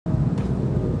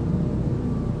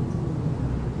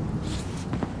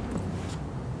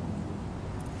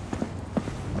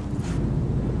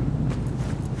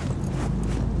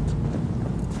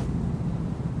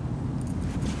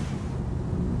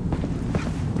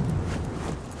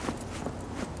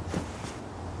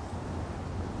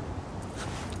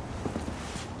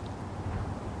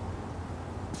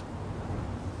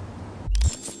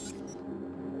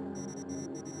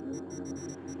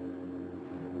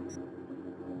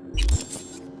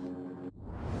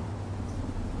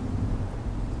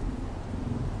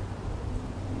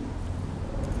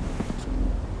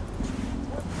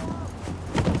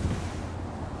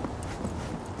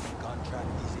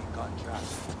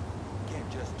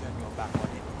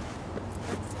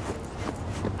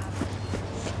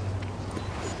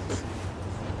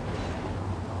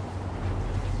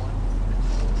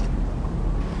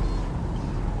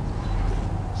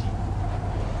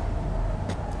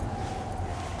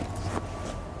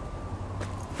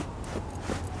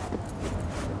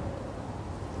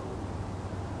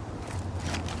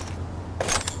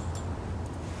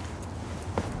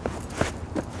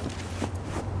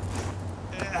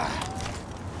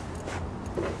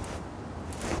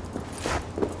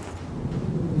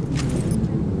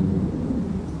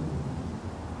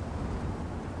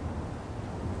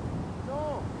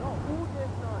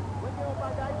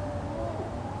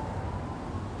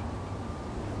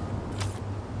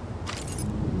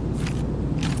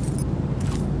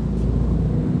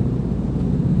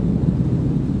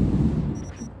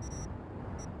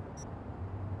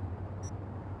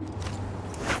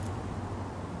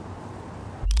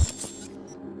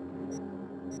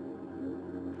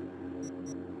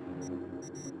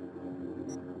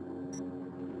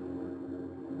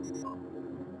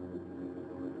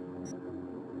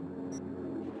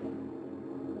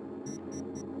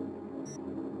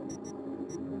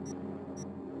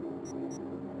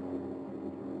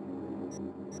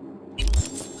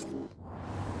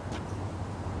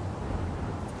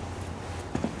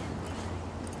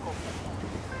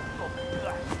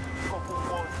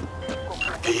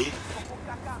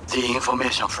The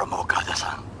information from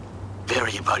Okada-san,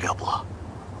 very valuable.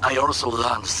 I also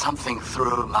learned something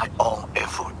through my own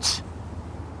efforts.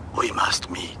 We must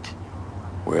meet.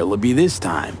 Where'll it be this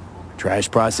time?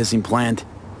 Trash processing plant?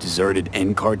 Deserted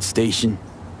N-cart station?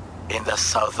 In the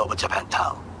south of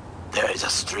Japantown, there is a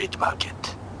street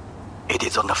market. It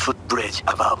is on the footbridge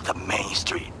above the main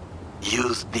street.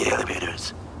 Use the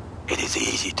elevators. It is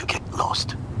easy to get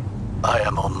lost. I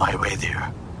am on my way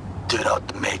there. Do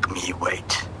not make me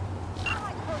wait.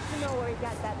 I'm supposed to know where he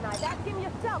got that knife. Ask him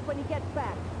yourself when he gets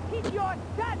back. He's your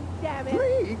son, damn it!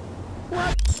 Me?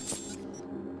 What?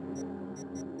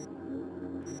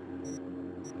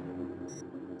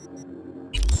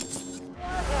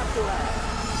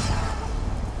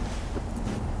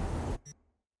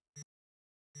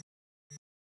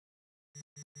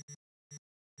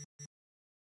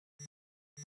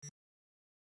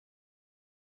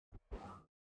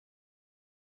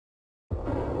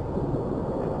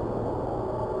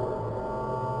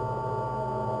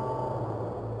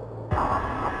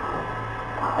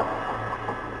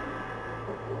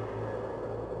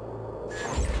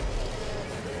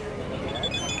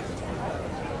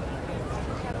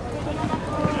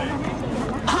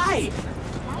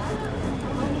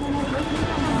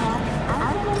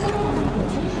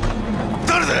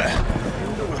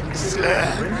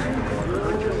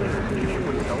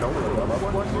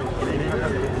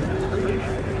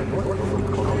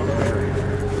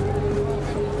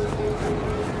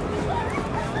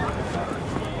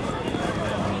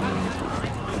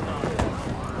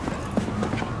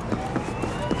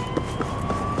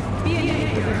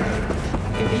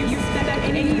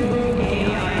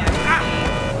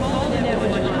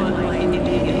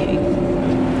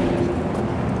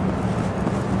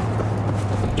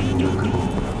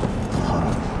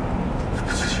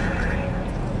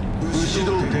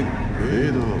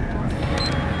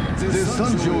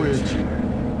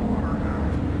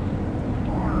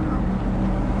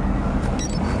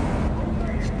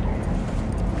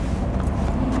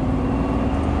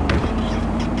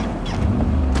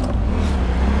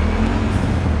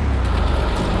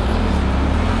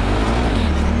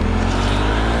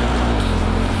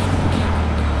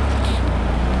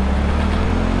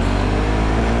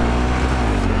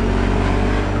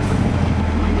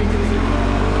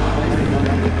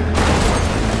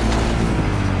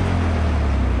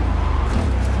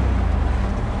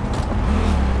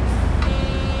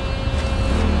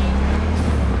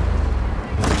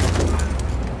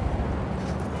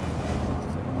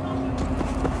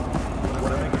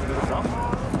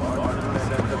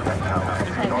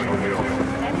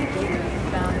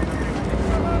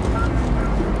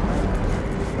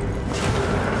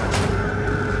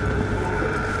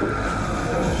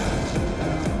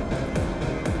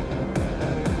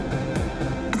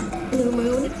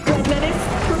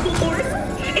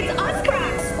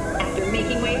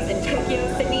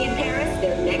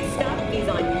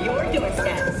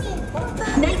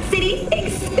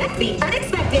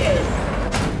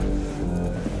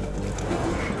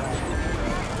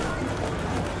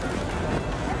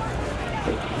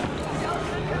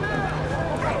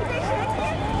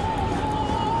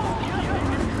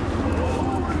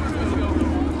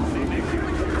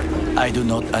 I do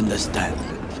not understand.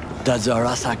 Does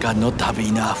Arasaka not have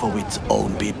enough of its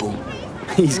own people?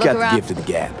 He's got the gift of the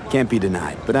gab. Can't be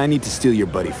denied. But I need to steal your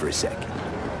buddy for a sec.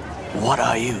 What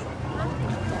are you?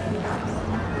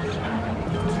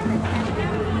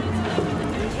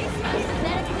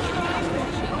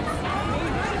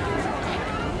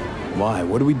 Why?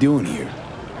 What are we doing here?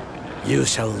 You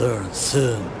shall learn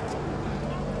soon.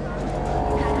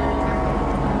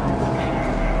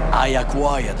 I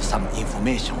acquired some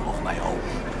information of my own.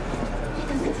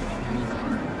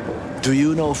 Do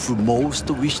you know who most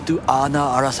wished to honor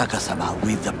Arasaka-sama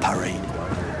with the parade?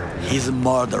 His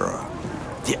murderer.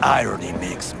 The irony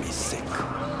makes me sick.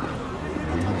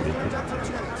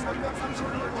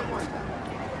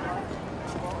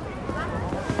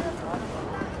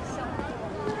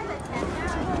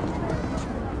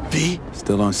 V?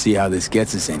 Still don't see how this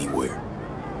gets us anywhere.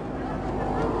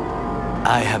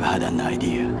 I have had an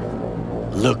idea.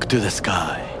 Look to the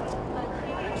sky.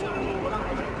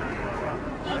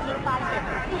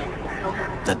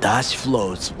 The dash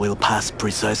floats will pass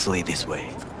precisely this way.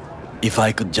 If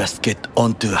I could just get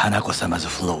onto Hanako-sama's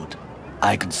float,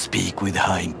 I could speak with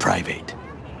her in private.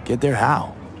 Get there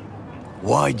how?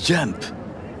 Why jump?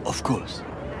 Of course.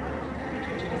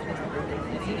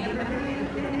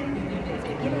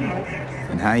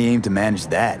 And how you aim to manage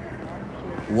that?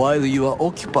 While you are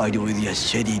occupied with your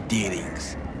shady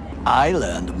dealings, I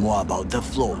learned more about the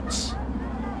floats.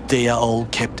 They are all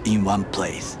kept in one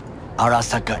place.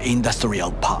 Arasaka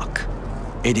Industrial Park.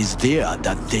 It is there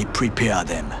that they prepare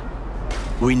them.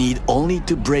 We need only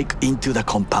to break into the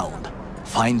compound,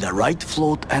 find the right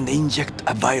float and inject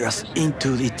a virus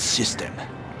into its system.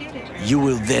 You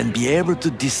will then be able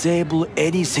to disable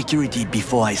any security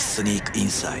before I sneak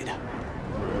inside.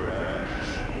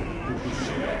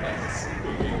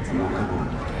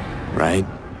 Right?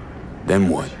 Then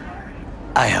what?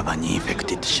 I have an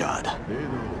infected shard.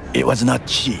 It was not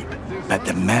cheap, but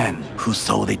the man who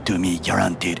sold it to me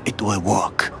guaranteed it will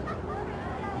work.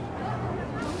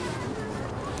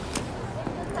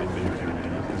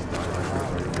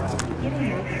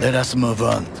 Let us move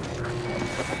on.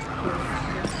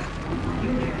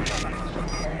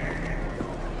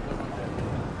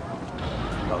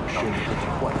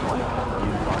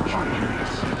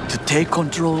 To take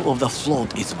control of the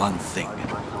float is one thing,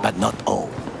 but not all.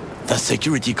 The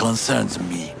security concerns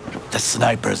me, the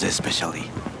snipers especially.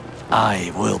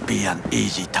 I will be an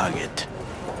easy target.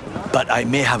 But I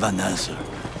may have an answer.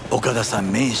 Okada-san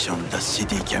mentioned the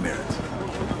city cameras.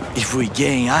 If we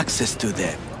gain access to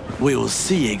them, we will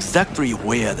see exactly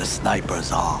where the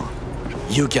snipers are.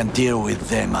 You can deal with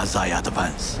them as I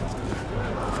advance.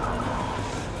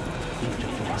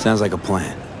 Sounds like a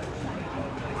plan.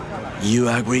 You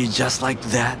agree just like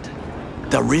that?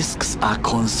 The risks are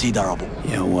considerable.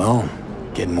 Yeah, well,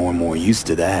 getting more and more used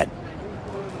to that.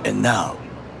 And now,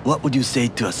 what would you say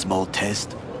to a small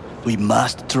test? We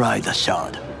must try the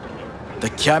shard. The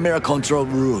camera control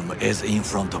room is in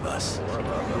front of us.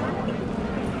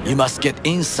 You must get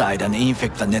inside and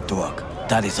infect the network.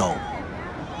 That is all.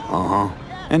 Uh-huh.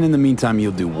 And in the meantime,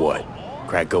 you'll do what?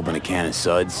 Crack open a can of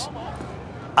suds?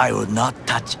 I will not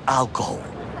touch alcohol.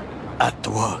 At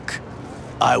work,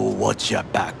 I will watch your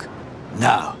back.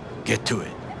 Now, get to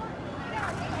it.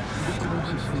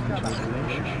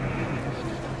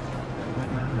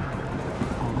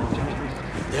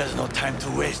 There's no time to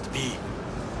waste, B.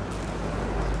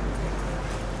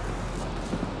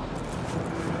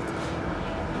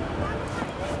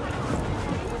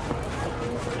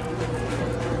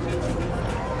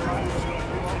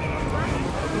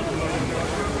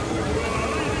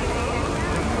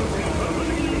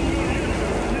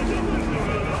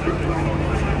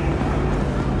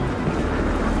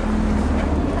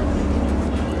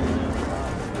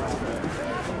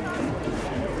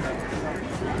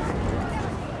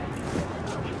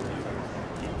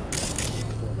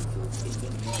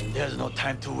 There's no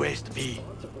time to waste, B.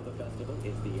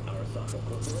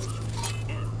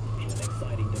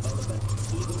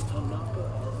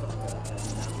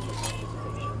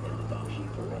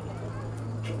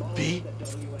 B?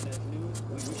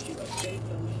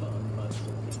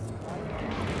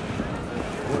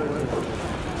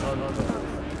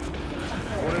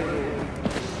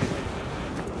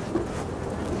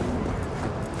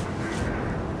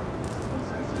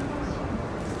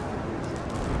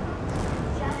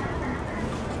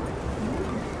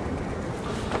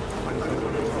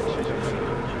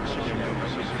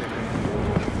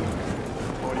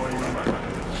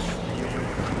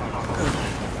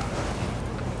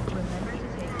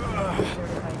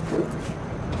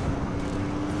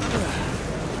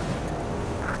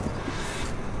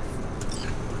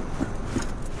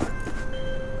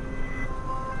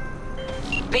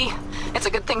 B, it's a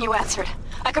good thing you answered.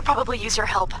 I could probably use your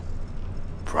help.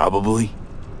 Probably.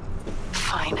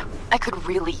 Fine. I could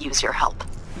really use your help.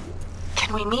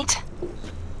 Can we meet?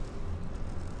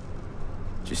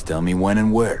 Just tell me when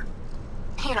and where.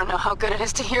 You don't know how good it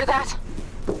is to hear that.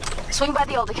 Swing by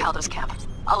the Aldecaldos camp.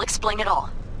 I'll explain it all.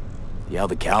 The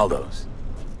Aldecaldos.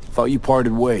 Thought you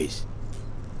parted ways.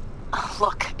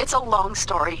 Look, it's a long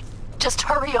story. Just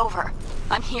hurry over.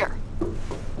 I'm here.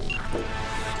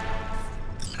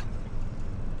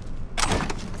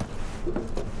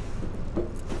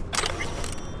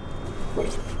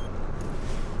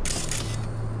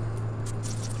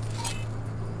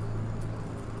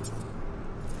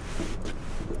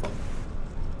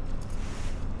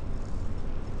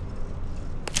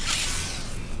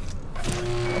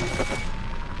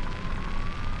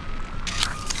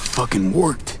 Fucking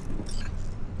worked.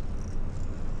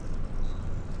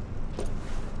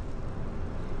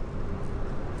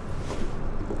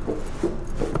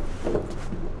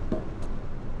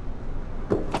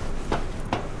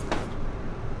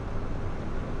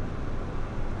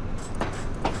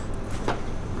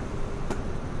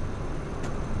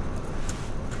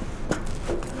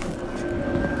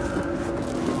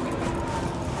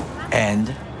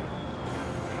 And?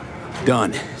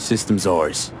 Done. System's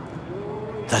ours.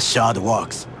 The shard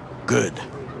works. Good.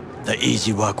 The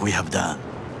easy work we have done.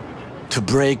 To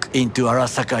break into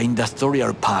Arasaka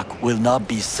Industrial Park will not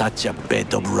be such a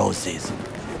bed of roses.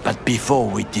 But before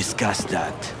we discuss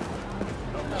that...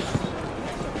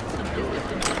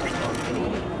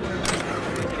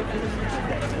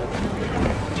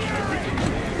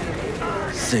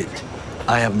 Sit.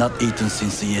 I have not eaten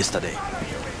since yesterday.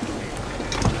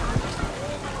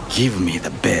 Give me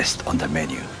the best on the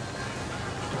menu.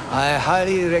 I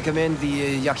highly recommend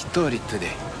the yakitori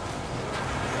today.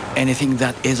 Anything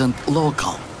that isn't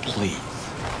local, please.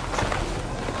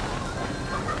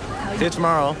 See you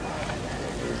tomorrow.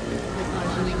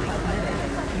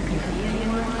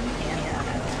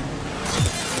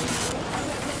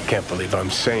 Can't believe I'm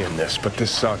saying this, but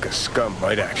this Sokka scum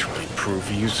might actually prove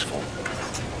useful.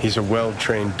 He's a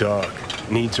well-trained dog,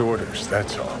 needs orders,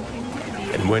 that's all.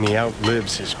 And when he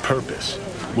outlives his purpose,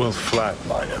 we'll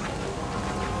flatline him.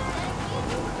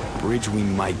 Bridge we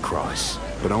might cross,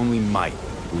 but only might.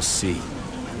 We'll see.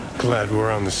 Glad we're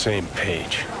on the same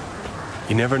page.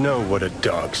 You never know what a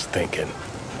dog's thinking.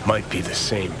 Might be the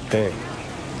same thing.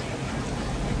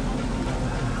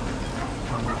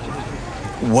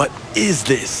 What is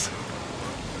this?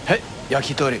 Hey,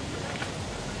 yakitori.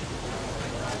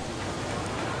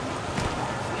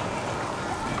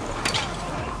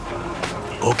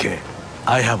 Okay,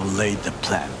 I have laid the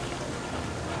plan.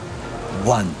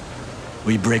 1.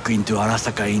 We break into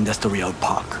Arasaka Industrial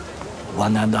Park.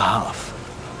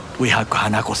 1.5. We hack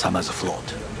Hanako-sama's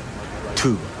float.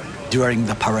 2. During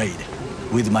the parade,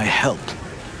 with my help,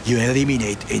 you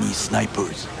eliminate any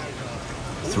snipers.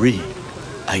 3.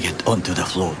 I get onto the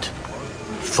float.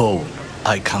 4.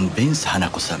 I convince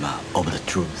Hanako-sama of the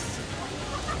truth.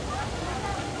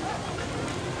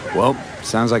 Well,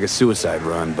 sounds like a suicide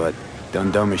run, but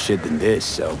done dumber shit than this,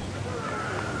 so...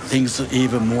 Things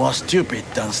even more stupid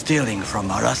than stealing from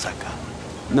Arasaka.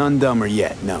 None dumber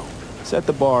yet, no. Set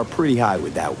the bar pretty high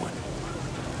with that one.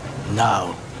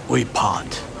 Now, we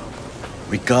part.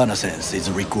 Reconnaissance is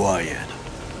required.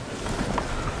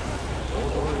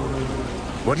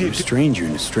 What do You're you a do? stranger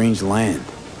in a strange land.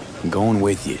 I'm going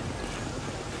with you.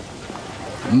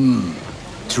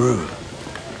 True.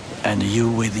 And you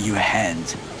with your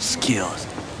hands, skills,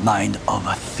 mind of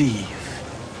a thief.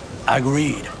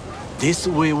 Agreed. This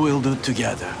we will do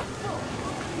together.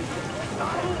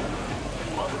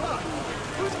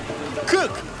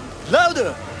 Cook!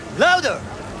 Louder! Louder!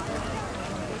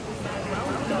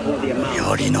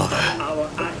 Yorinobu,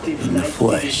 in the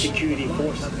flesh.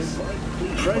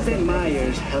 President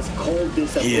Myers has called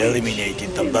this He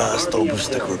eliminated the last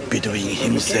obstacle between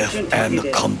himself and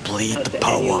complete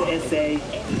power.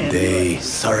 They...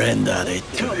 Surrendered it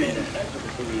to him.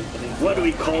 What do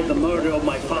we call the murder of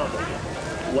my father?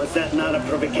 Was that not a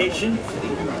provocation?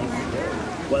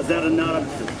 Was that not a...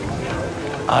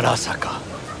 Arasaka,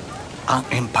 an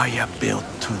empire built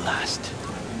to last.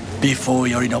 Before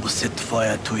Yorinobu set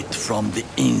fire to it from the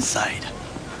inside,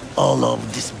 all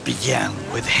of this began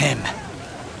with him.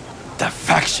 The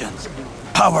factions,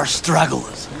 power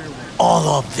struggles, all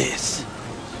of this.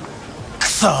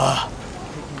 Kusa!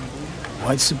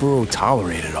 Why'd Saburo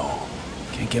tolerate it all?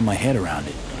 Can't get my head around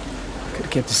it. Could've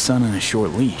kept his son on a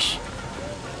short leash.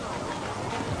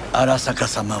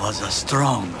 Arasaka-sama was a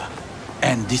strong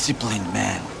and disciplined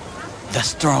man. The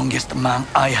strongest man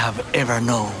I have ever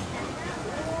known.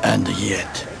 And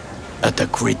yet, at a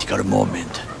critical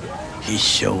moment, he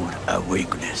showed a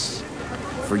weakness.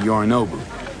 For Yorinobu.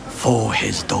 For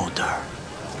his daughter.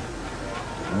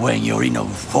 When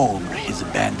Yorinobu formed his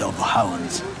band of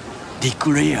hounds,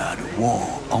 declared war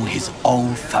on his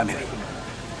own family,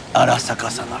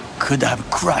 Arasaka-sama could have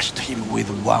crushed him with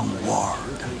one word.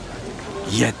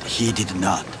 Yet he did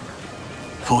not.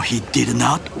 For he did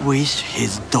not wish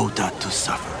his daughter to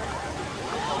suffer.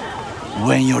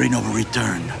 When Yorinobu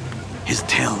returned, his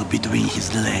tail between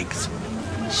his legs,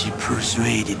 she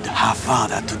persuaded her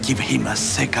father to give him a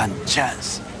second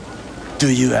chance.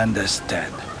 Do you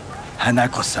understand?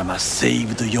 Hanako-sama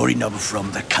saved Yorinobu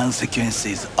from the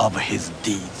consequences of his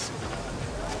deeds.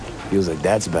 Feels like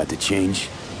that's about to change.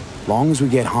 Long as we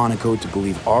get Hanako to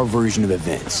believe our version of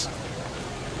events.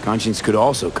 Conscience could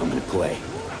also come into play,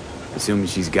 assuming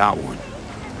she's got one.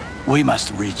 We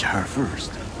must reach her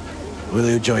first. Will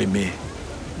you join me?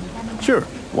 Sure,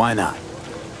 why not?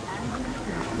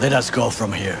 Let us go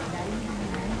from here.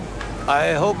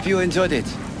 I hope you enjoyed it.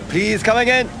 Please come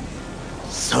again.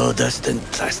 Sawdust and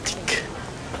plastic.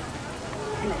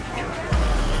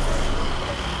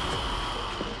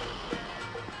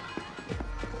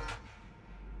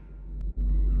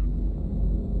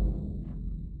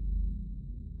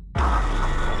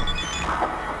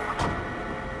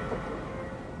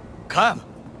 Come.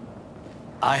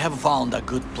 I have found a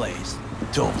good place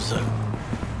to observe.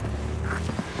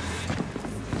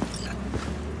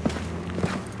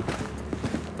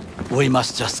 We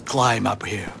must just climb up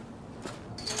here.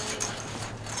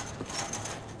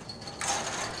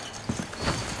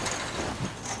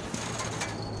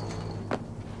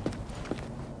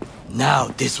 Now,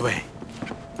 this way.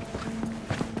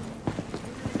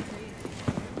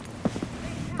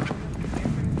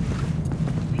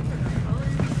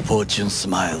 Fortune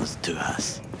smiles to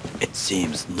us. It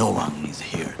seems no one is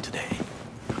here today.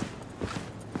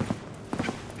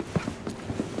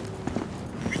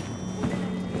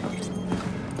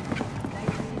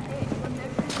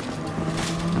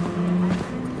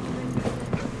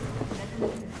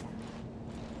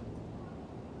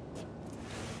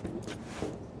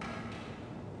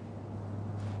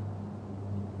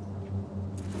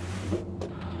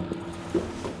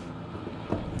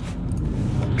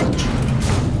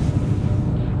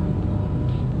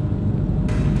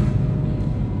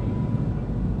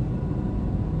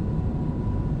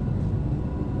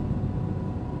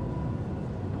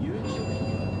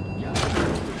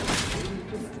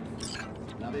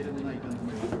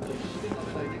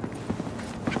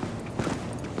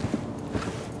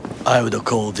 I would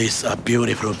call this a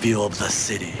beautiful view of the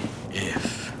city,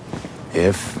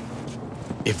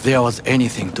 if there was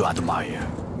anything to admire.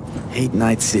 Hate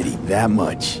Night City that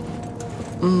much.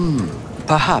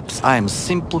 Perhaps I am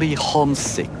simply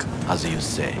homesick, as you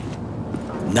say.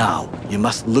 Now, you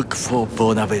must look for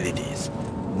vulnerabilities,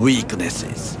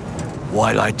 weaknesses,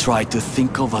 while I try to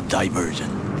think of a diversion.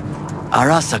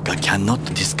 Arasaka cannot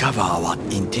discover our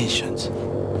intentions.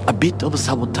 A bit of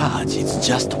sabotage is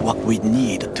just what we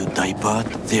need to divert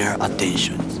their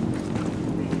attentions.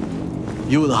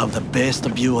 You will have the best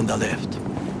view on the left.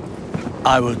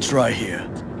 I will try here.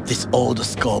 This old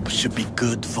scope should be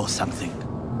good for something.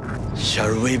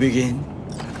 Shall we begin?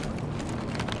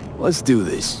 Let's do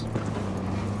this.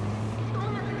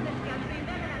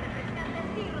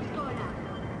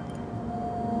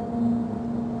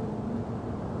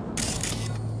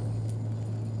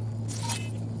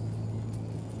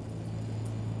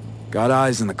 Got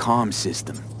eyes on the comm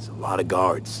system. There's a lot of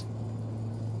guards.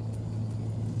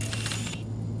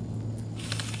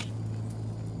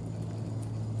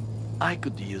 I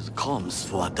could use comms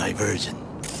for a diversion.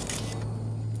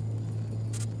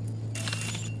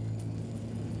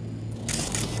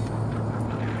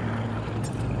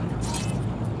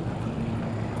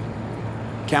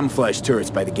 Camouflage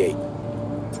turrets by the gate.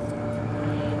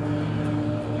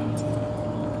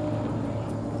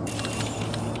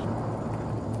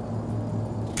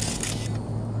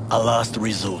 A last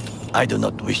resort. I do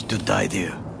not wish to die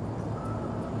there.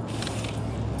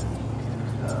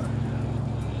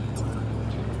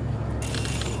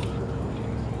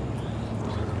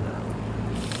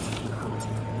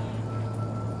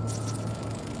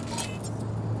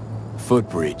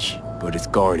 Footbridge, but it's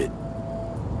guarded.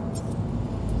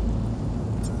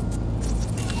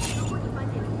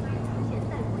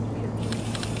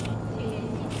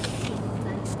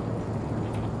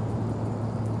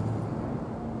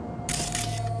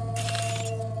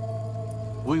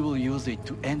 We will use it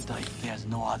to enter if there's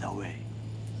no other way.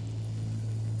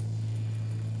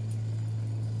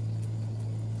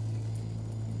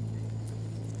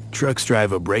 Trucks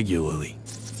drive up regularly.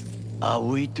 Are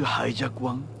we to hijack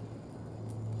one?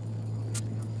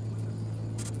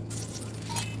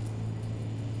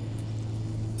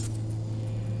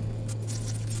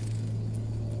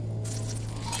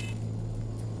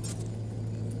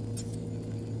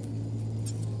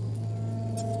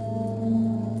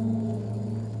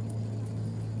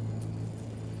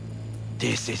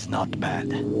 This is not bad.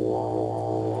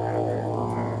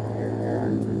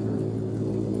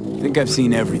 Think I've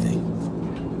seen everything.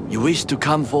 You wish to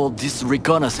come for this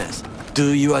reconnaissance,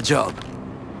 do your job.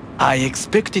 I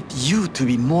expected you to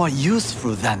be more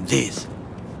useful than this.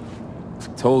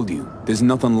 Told you, there's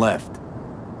nothing left.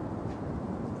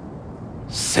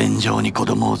 戦場に子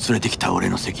供を連れてきた俺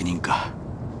の責任か。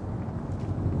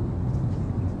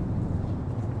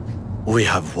We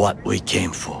have what we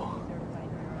came for.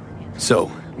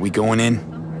 So, we going in?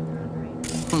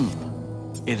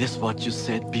 It is what you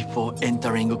said before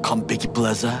entering Konpeki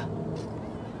Plaza?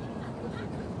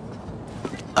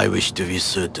 I wish to be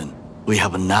certain we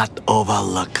have not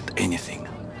overlooked anything.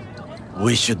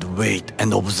 We should wait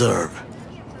and observe.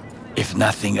 If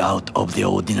nothing out of the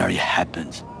ordinary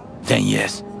happens, then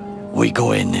yes, we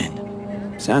go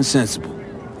in. Sounds sensible.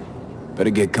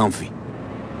 Better get comfy.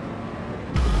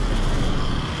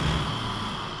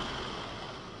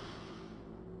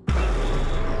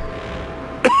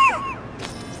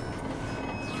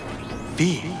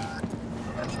 B.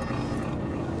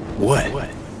 What?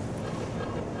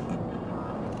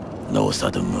 No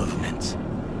sudden movements.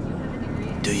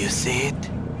 Do you see it?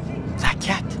 That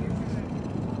cat?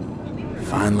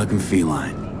 Fine-looking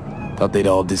feline. Thought they'd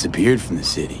all disappeared from the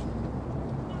city.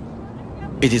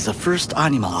 It is the first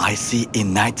animal I see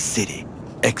in Night City,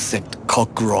 except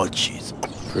cockroaches.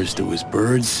 First it was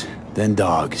birds, then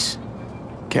dogs.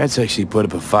 Cats actually put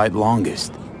up a fight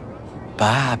longest.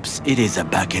 Perhaps it is a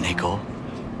bakeneko.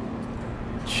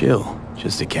 Chill,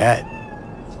 just a cat.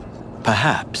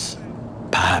 Perhaps.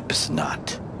 Perhaps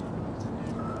not.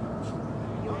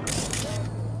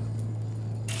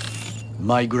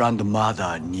 My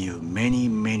grandmother knew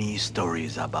many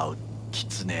stories about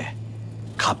kitsune,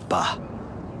 kappa,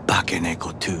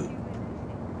 bakeneko too.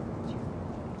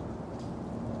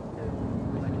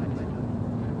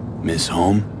 Miss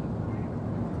home?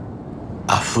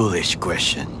 A foolish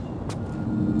question.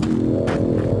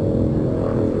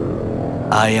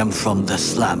 I am from the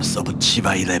slums of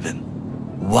Chiba 11.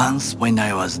 Once when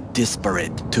I was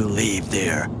desperate to live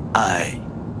there,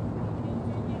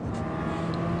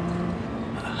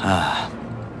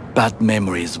 bad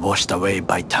memories washed away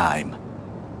by time.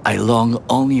 I long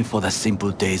only for the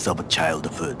simple days of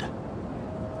childhood.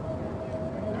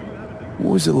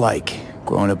 What was it like,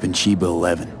 growing up in Chiba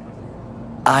 11?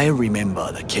 I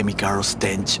remember the chemical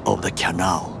stench of the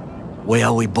canal,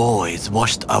 where we boys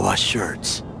washed our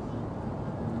shirts.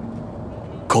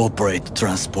 Corporate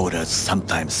transporters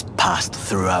sometimes passed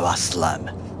through our slum,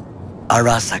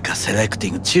 Arasaka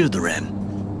selecting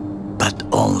children, but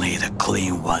only the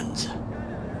clean ones.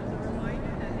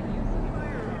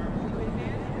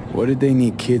 What did they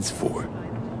need kids for?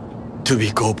 To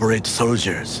be corporate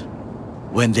soldiers.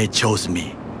 When they chose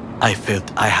me, I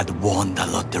felt I had won the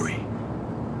lottery.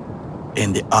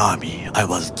 In the army, I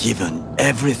was given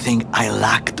everything I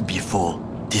lacked before: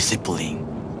 discipline,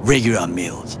 regular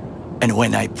meals, and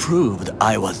when I proved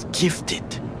I was gifted,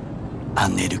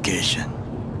 an education.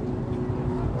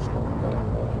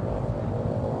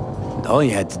 And all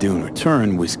you had to do in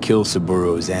return was kill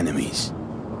Saburo's enemies.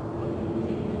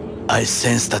 I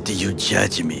sense that you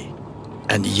judge me,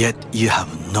 and yet you have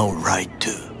no right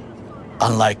to.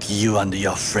 Unlike you and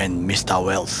your friend Mr.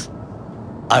 Wells,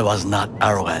 I was not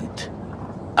arrogant.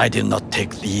 I did not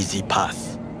take the easy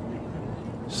path.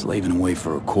 Slaving away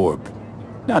for a corp.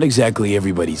 Not exactly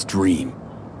everybody's dream.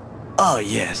 Oh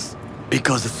yes,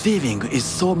 because thieving is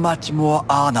so much more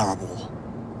honorable.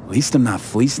 At least I'm not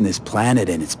fleecing this planet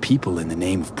and its people in the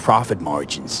name of profit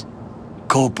margins.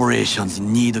 Corporations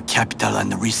need capital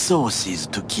and resources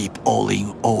to keep all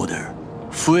in order.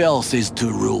 Who else is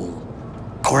to rule?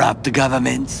 Corrupt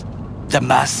governments? The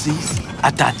masses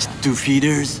attached to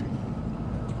feeders?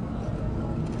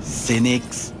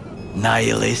 Cynics?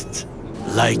 Nihilists?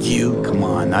 Like you? Come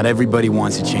on, not everybody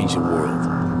wants to change the world.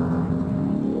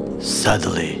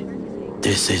 Sadly,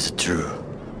 this is true.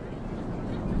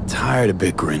 Tired of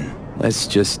bickering. Let's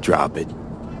just drop it.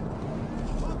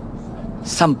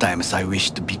 Sometimes I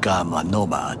wish to become a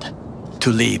nomad,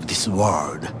 to leave this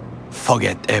world,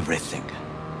 forget everything.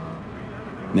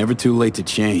 Never too late to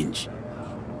change.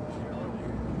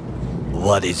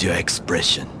 What is your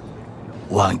expression?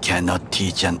 One cannot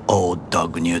teach an old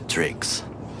dog new tricks.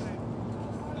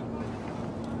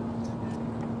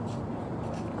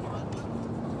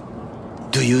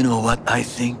 Do you know what I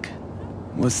think?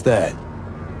 What's that?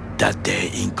 That day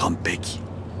in Konpeki,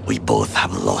 we both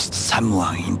have lost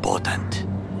someone important.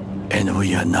 And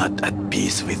we are not at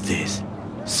peace with this.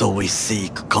 So we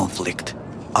seek conflict,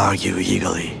 argue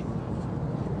eagerly.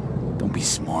 Don't be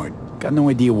smart. Got no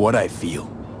idea what I feel.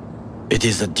 It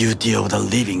is the duty of the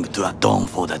living to atone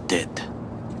for the dead.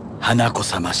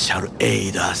 Hanako-sama shall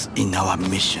aid us in our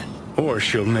mission. Or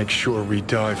she'll make sure we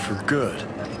die for good.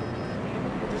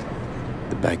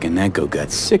 The Bakeneko got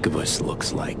sick of us,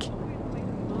 looks like.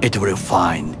 It will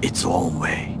find its own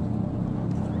way.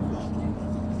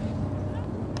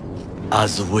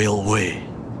 As will we.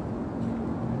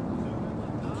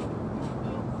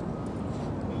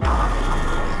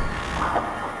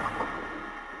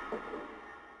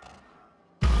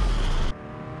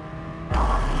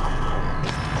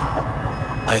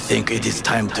 I think it is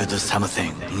time to do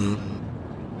something,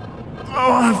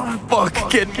 Oh,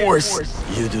 fuck, get worse.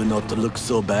 You do not look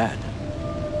so bad.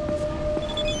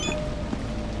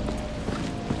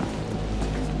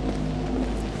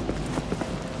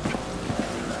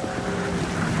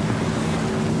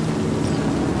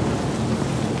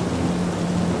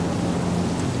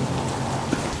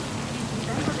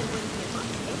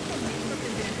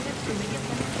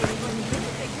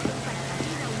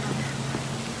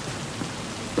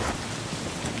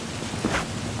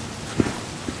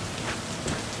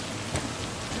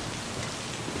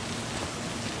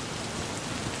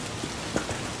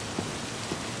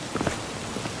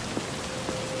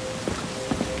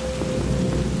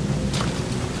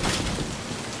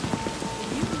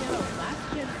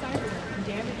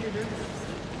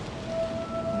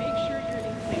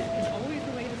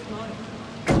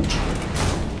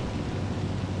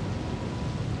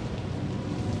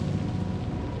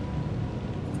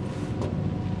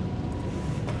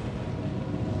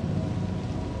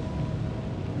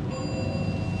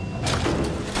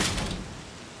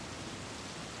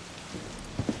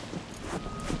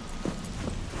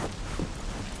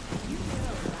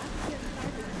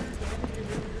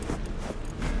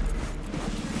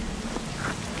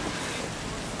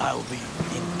 I'll be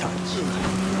in touch.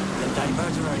 The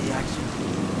diversionary reaction,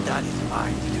 that is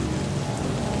mine to do.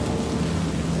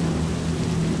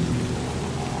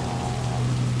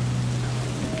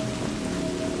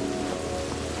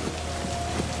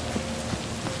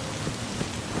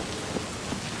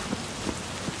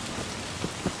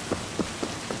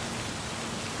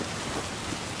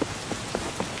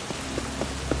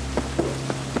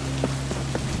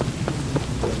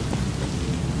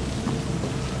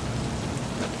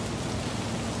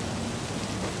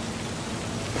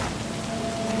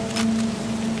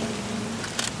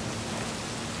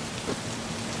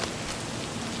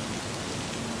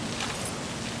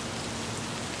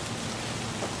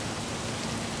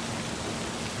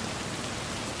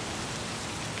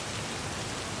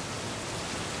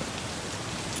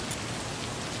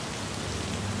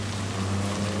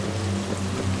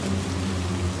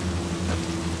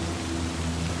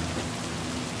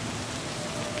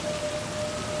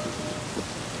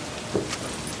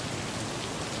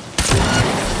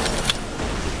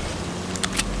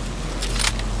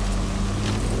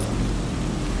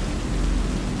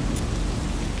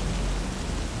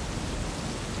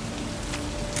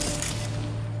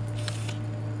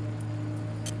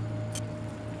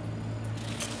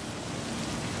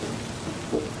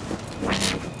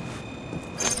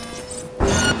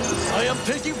 I am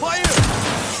taking fire!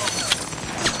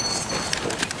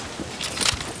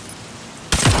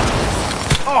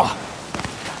 Oh!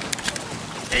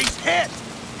 He's hit!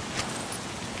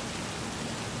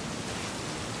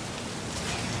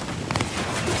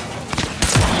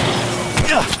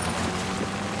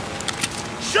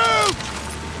 Shoot!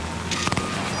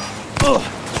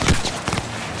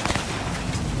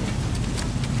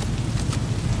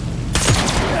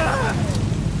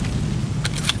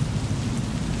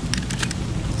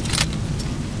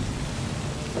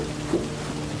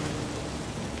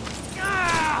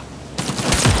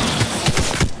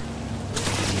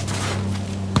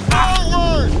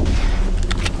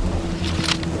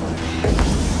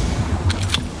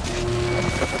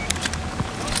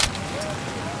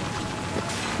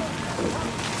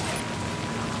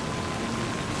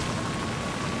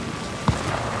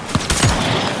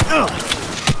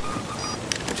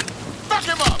 Fuck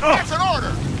him up! That's an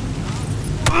order!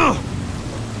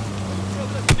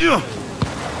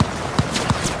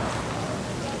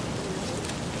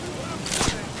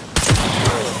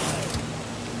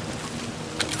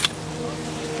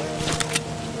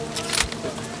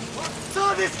 So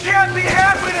this can't be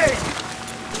happening!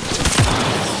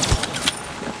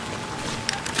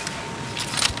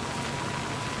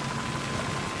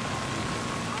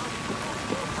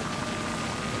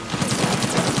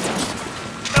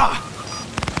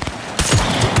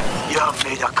 You have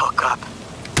made a cock-up.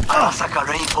 Arasaka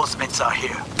reinforcements are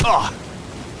here.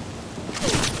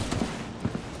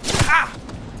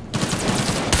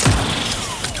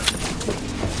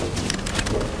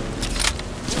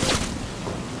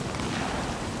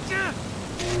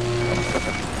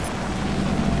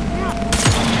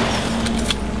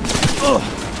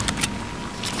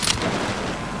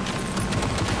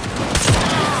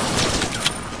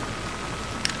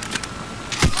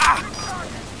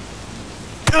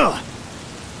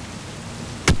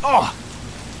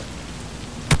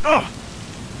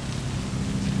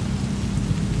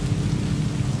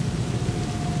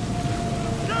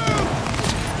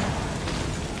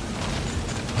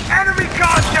 Enemy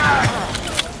contact!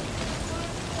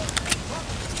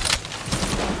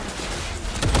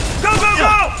 Go, go,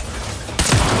 go!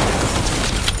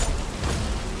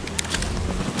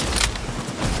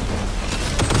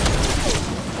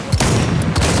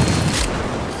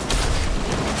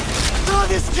 No,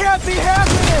 this can't be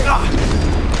happening!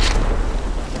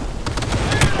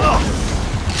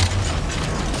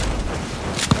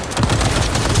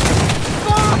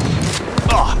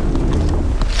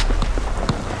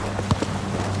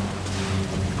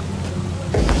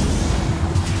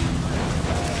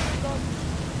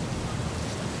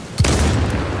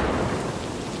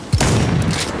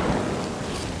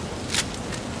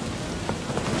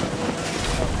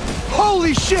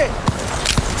 Holy shit!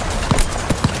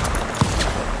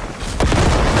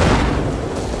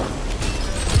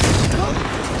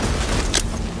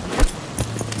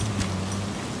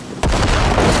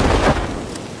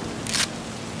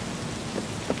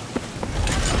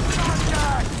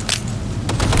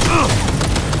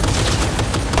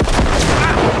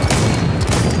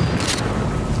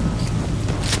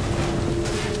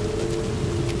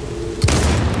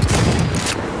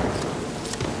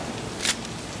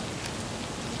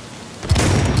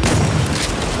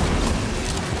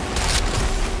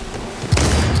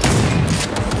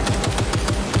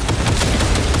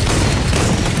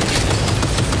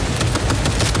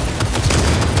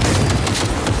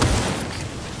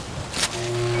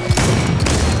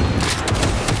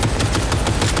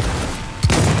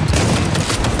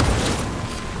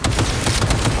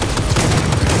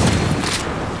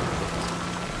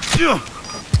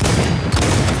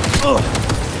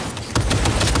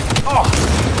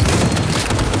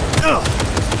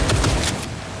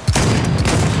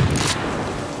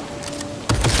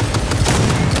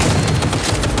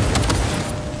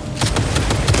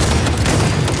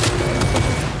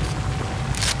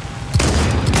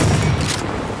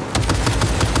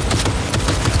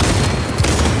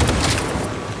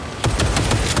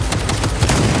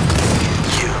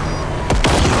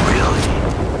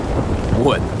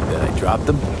 What? Did I drop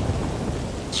them?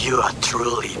 You are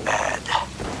truly bad.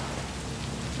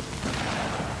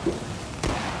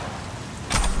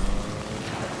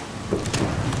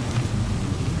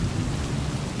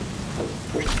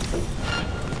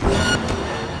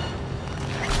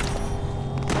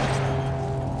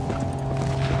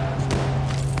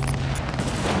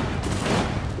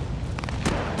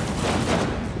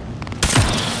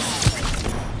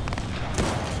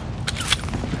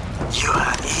 You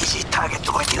are an easy target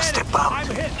when you step out.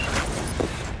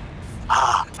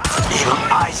 Ah, even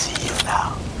I see you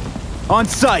now. On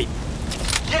sight!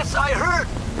 Yes, I heard.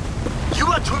 You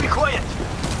are to be quiet.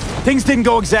 Things didn't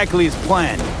go exactly as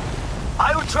planned.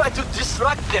 I will try to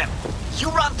distract them. You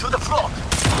run to the front.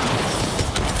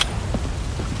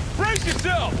 Brace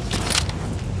yourself!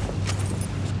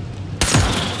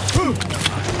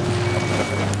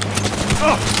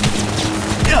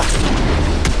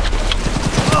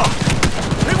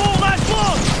 They won't last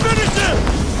long! Finish him!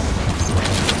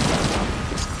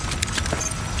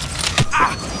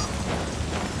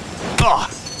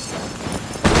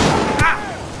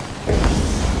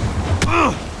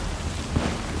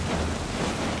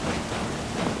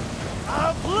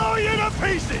 I'll blow you to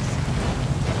pieces!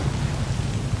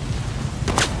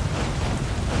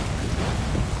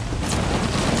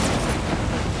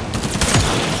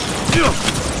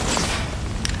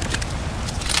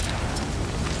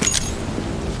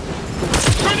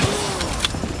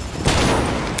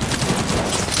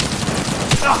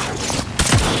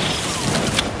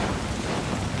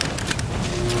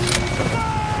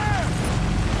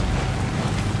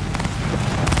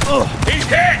 He's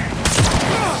hit!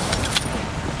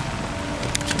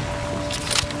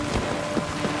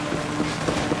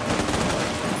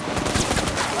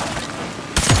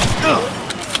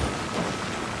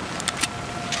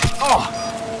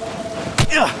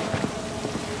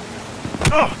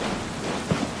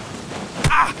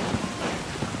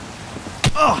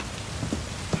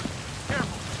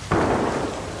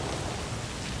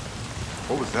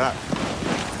 What was that?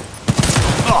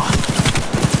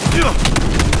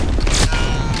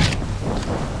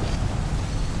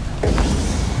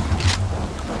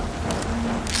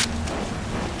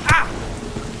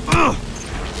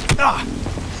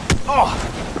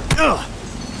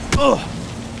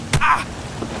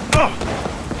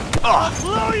 I'll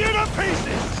blow you to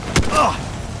pieces!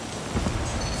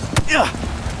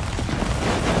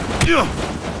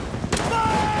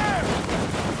 Fire!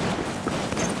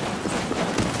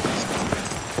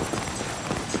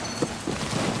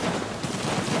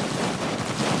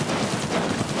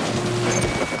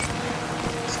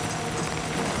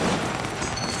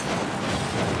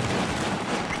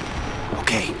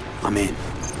 Okay, I'm in.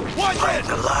 Find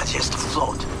the largest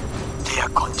float. They are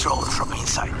controlled from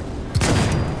inside.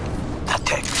 That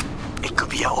tech, it could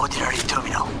be an ordinary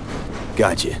terminal.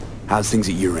 Gotcha. How's things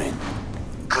at your end?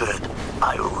 Good.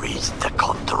 I will reach the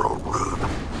control room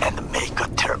and make a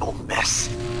terrible mess.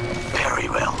 Very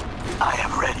well. I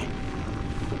am ready.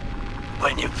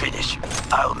 When you finish,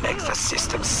 I'll make the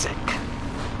system sick.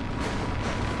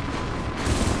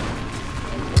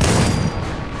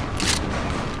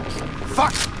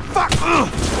 Fuck! Fuck!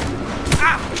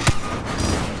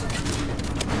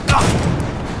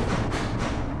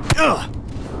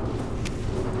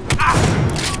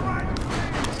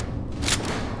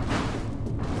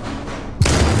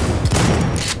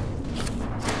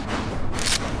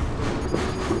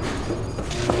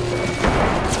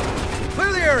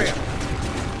 Clear the area!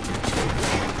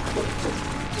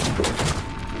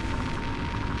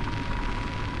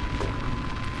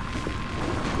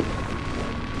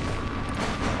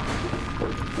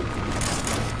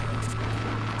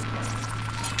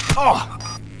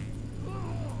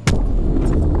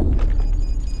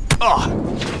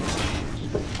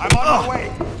 I'm on my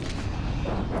way!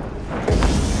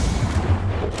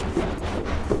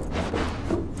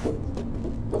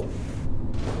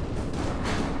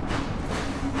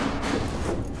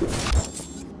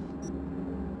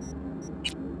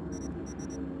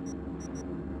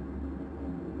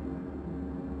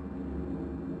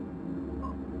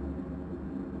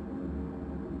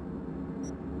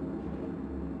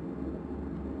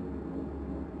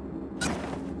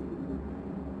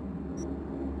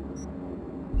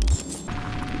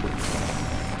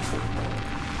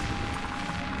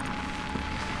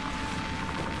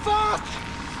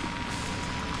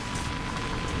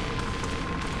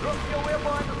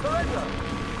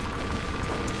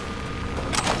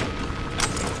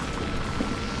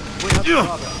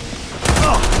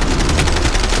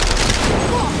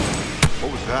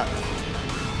 What was that?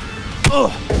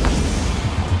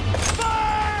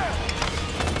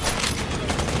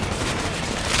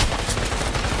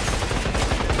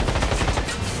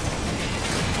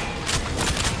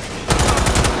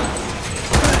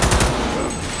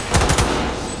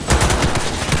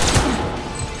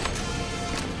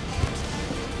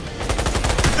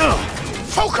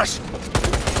 Focus!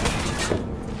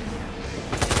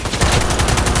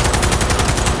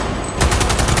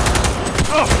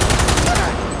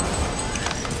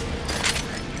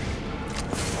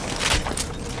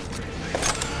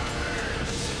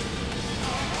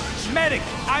 Medic,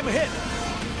 I'm hit.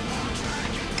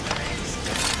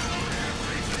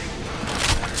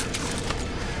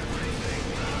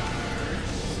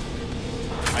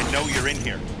 I know you're in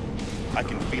here. I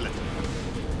can feel it.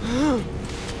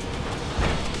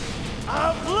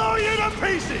 I'll blow you to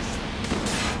pieces!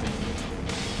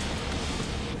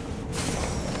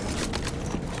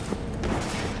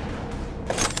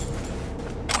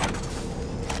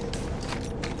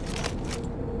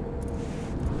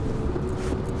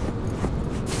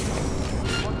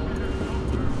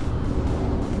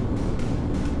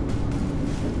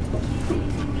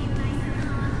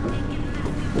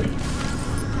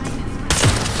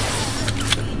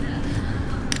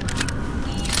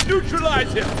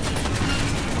 Neutralize him!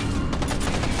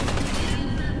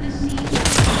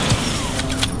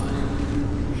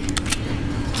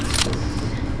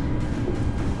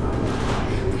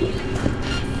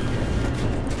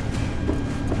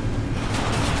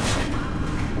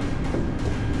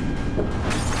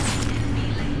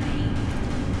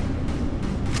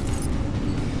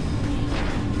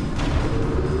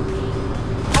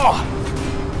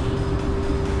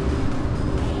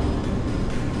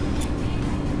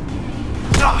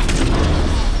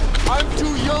 I'm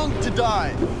too young to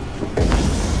die.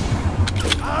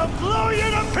 I'll blow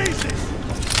you to pieces!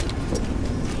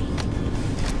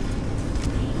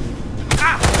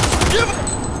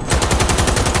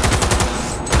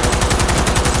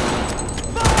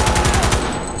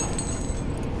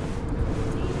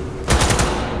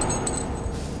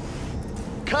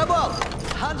 Come on!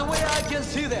 Hands away, I can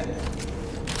see them!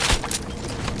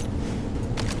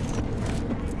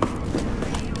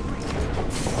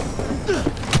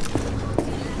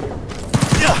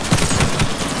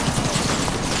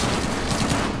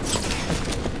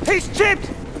 He's chipped!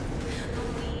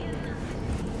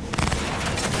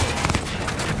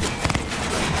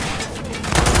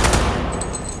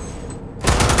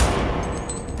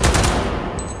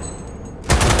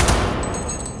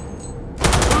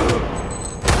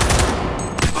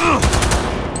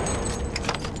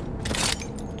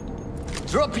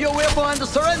 Drop your weapon and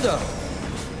surrender!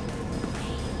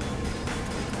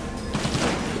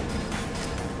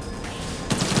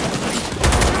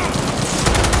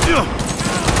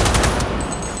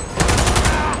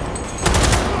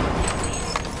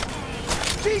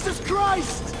 Jesus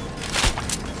Christ!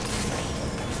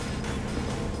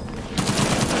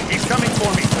 He's coming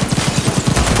for me.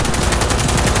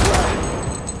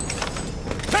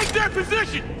 Take their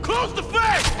position! Close the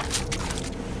fence!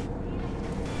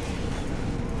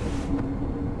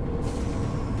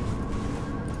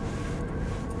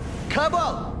 Come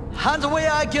on! Hands away,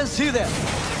 I can see them!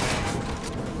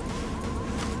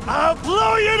 I'll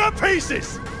blow you to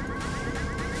pieces!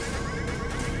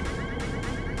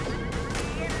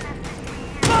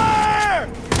 Fire!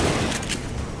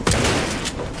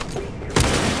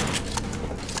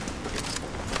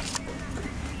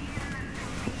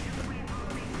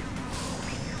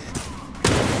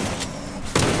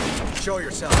 Show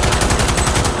yourself.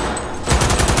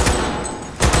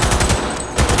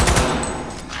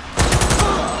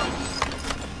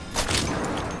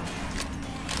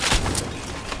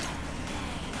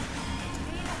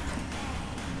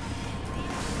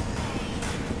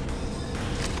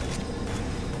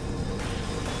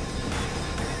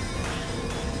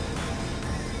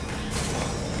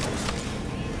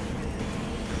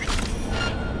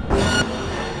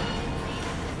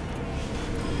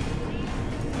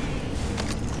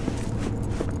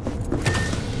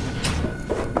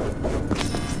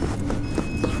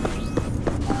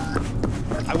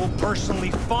 I will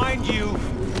personally find you.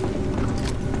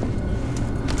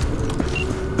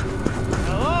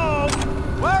 Hello?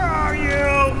 Where are you?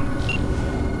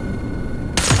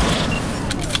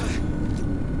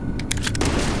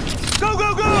 Go,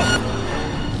 go, go!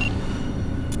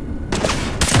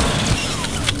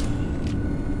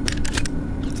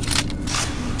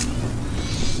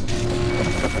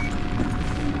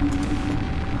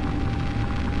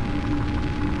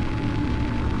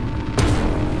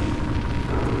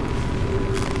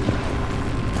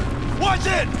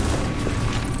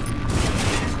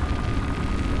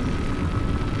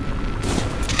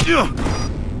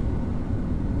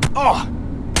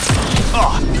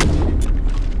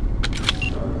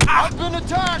 I've been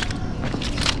attacked!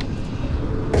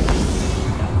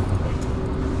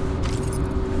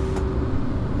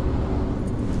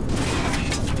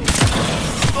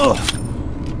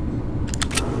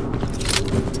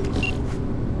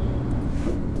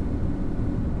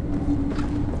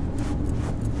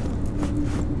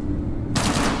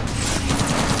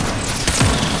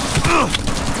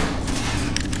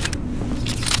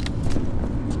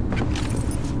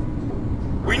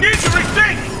 We need to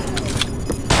rethink!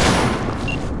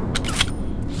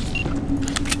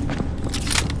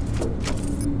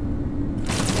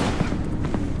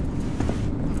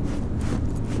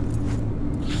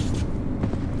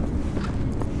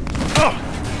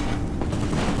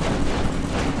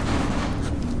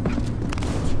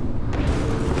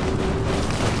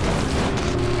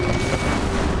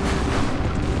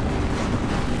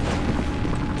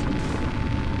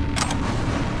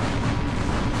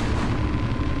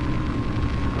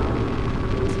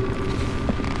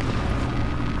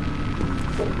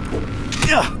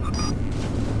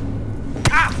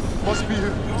 Must be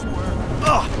here somewhere.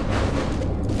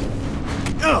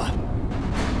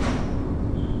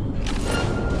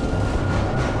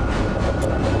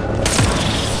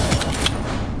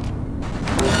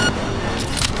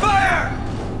 Fire!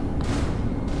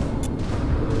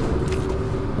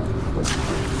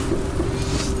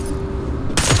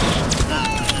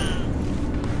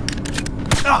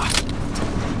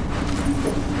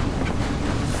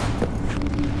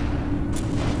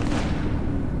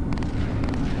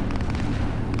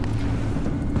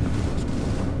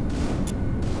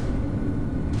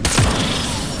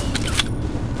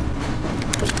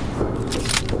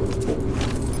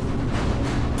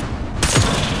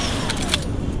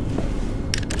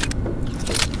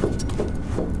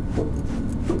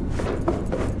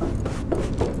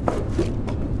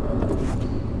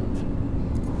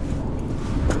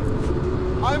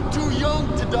 I'm too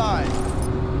young to die.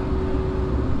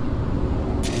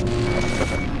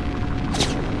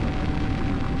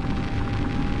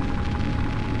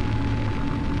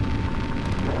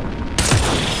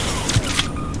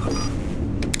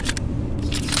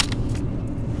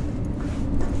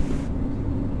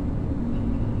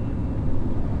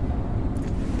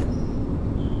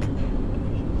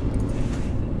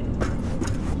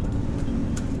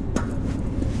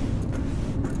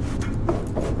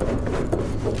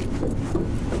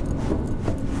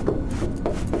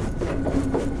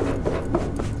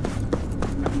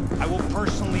 I will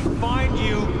personally find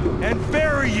you and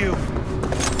bury you!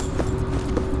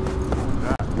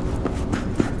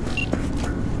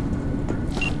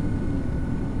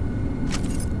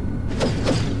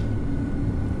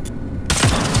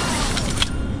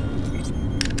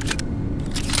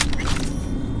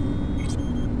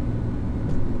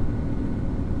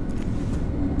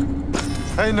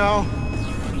 Hey now.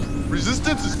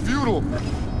 Resistance is futile.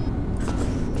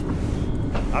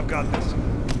 I've got this.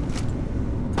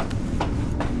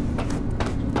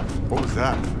 What was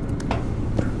that?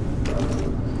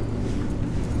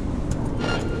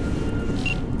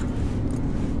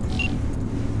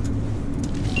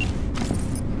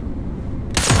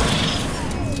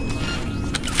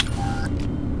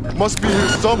 Must be here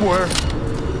somewhere.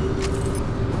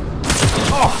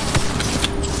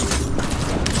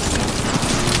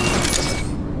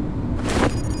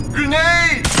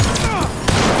 Grenade!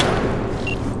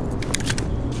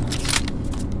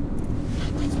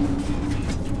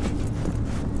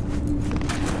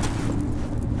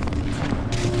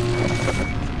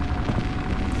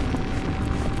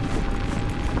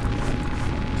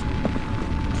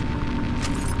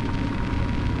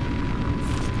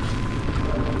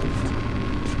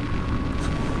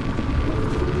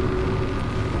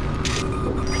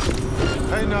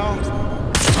 Hey now.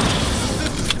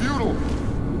 This is futile.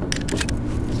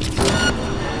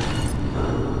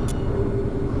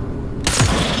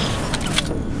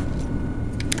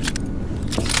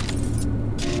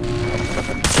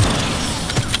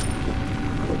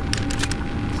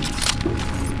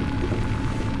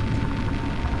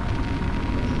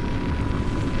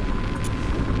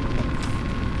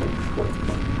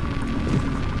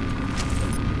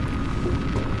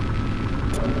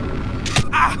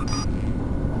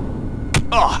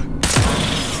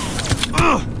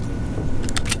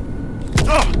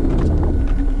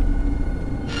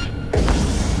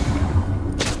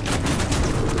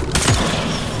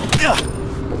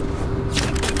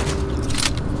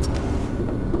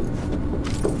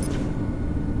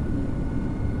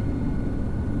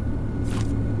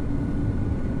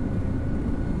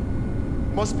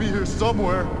 Must be here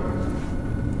somewhere.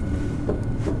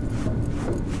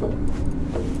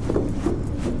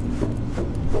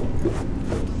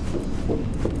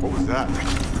 that?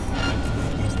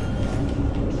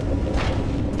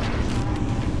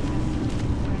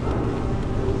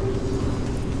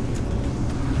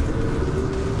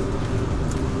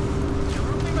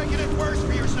 You're making it worse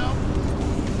for yourself.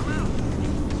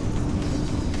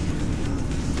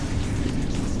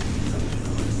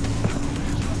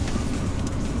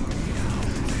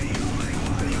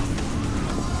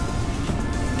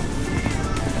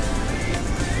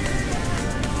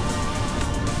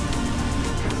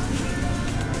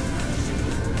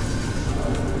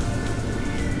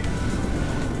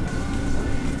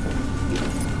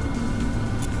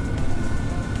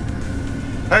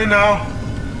 Hey now!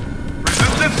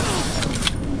 Resistance!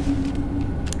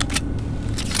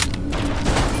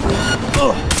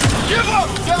 Give up,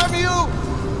 damn you!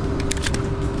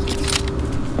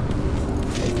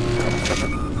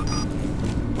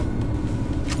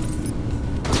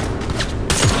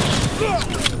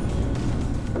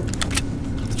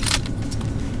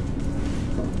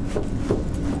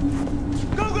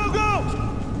 Go, go, go!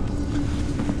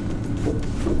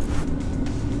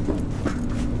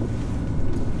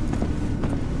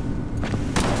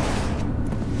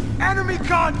 Enemy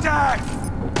contact!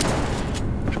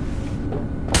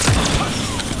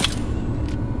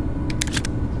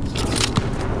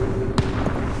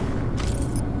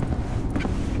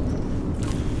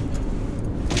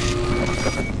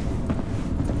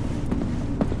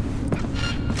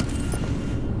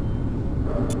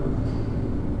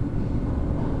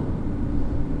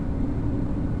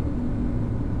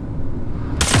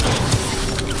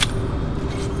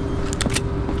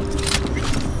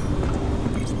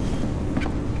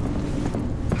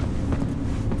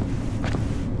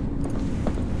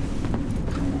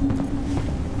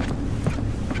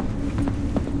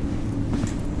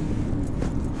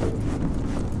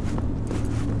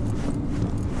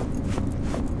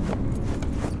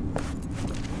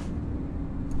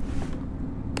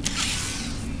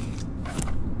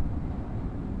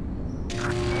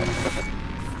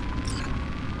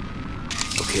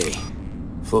 Okay.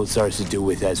 Float starts to do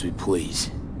with as we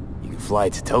please. You can fly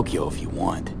to Tokyo if you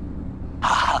want.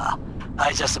 Haha,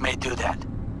 I just may do that.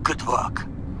 Good work.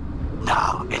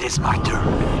 Now it is my turn.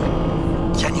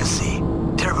 Can you see?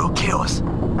 Terrible chaos.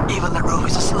 Even the roof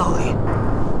is slowly.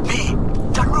 B,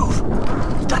 the roof!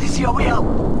 That is your way out.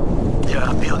 There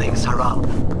are buildings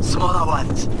around. Smaller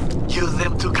ones. Use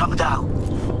them to come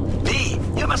down. B,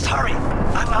 you must hurry.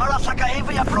 An Arasaka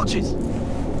heavy approaches.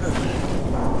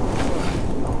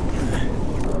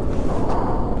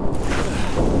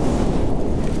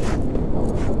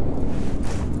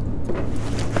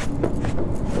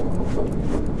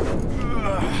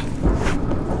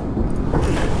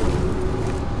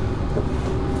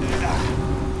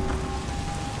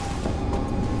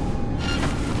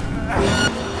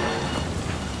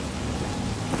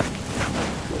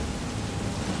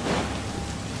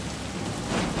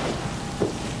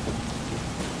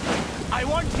 I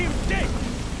want him dead!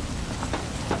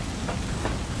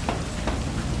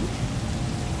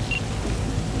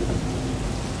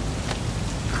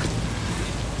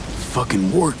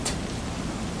 Fucking worked.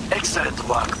 Excellent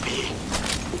work, B.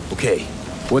 Okay,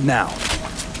 what now?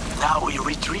 Now we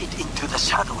retreat into the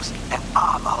shadows and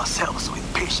arm ourselves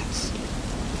with patience.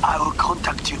 I will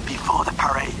contact you before the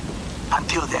parade.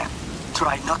 Until then,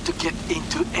 try not to get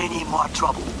into any more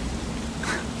trouble.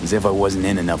 As if I wasn't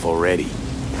in enough already.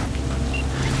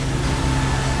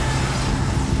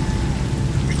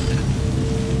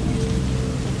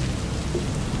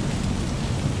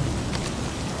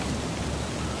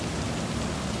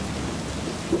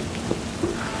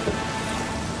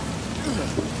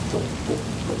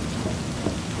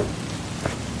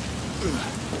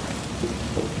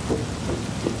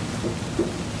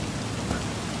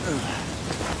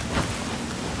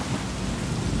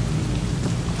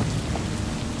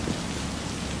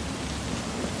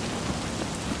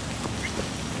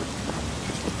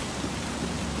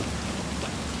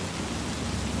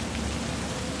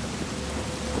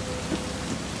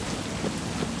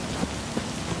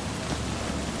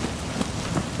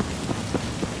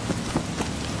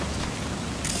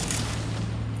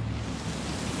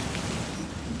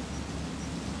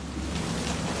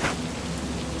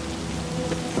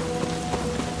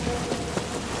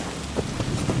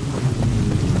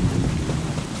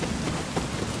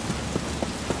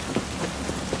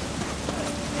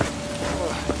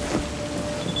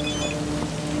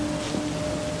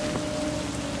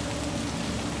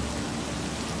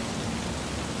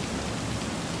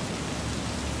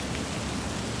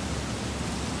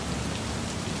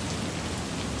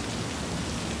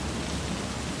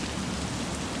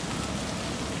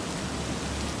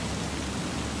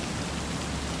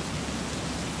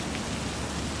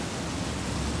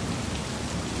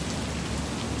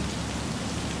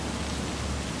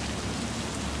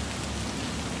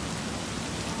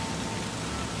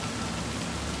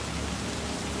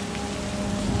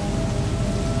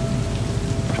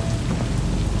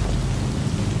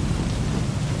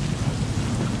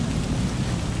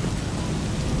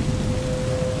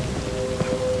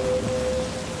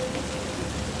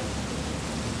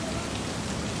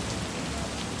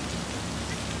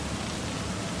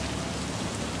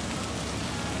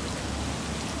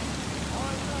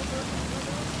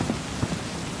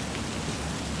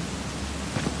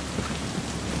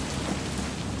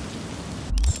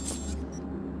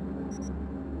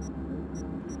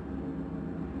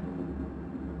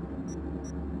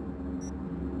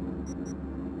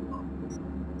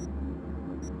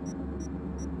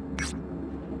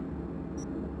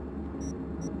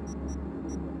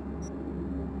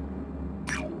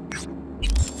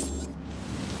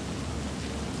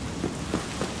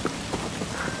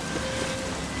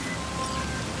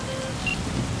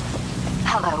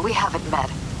 we haven't met.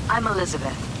 I'm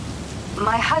Elizabeth.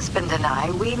 My husband and I,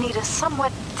 we need a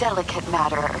somewhat delicate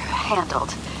matter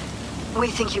handled. We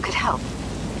think you could help.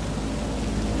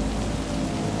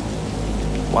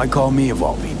 Why call me of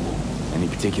all people? Any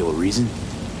particular reason?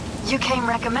 You came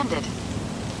recommended.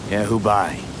 Yeah, who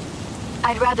by?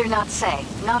 I'd rather not say,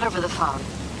 not over the phone.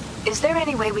 Is there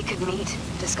any way we could meet,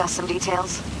 discuss some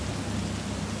details?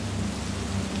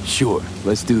 Sure,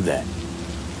 let's do that.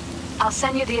 I'll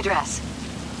send you the address.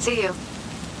 See you.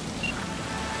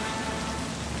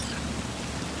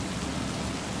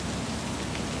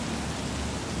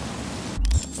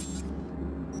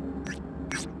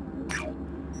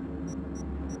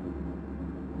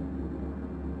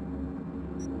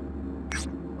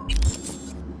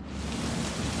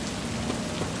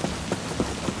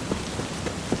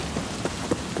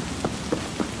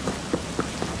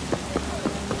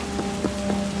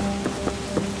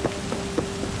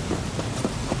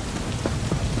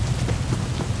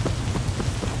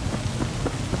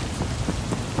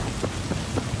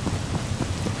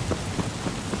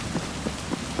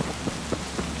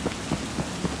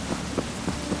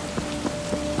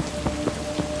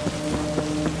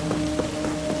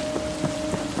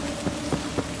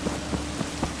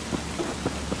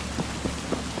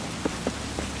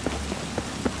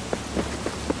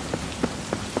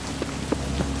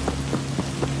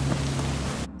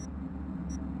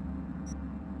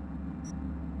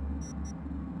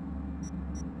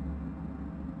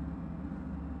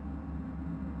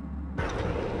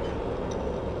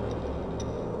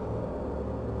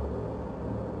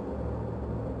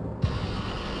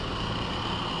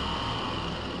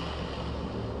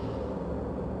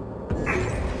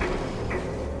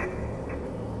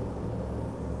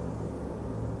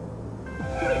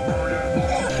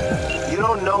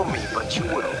 don't know me, but you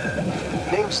will.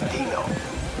 Name's Dino.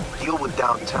 Deal with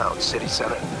downtown, city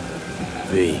center.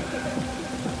 V.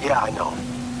 Yeah, I know.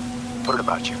 Heard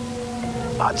about you.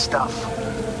 Odd stuff.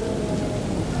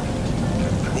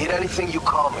 Need anything, you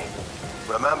call me.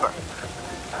 Remember,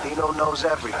 Dino knows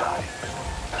everybody.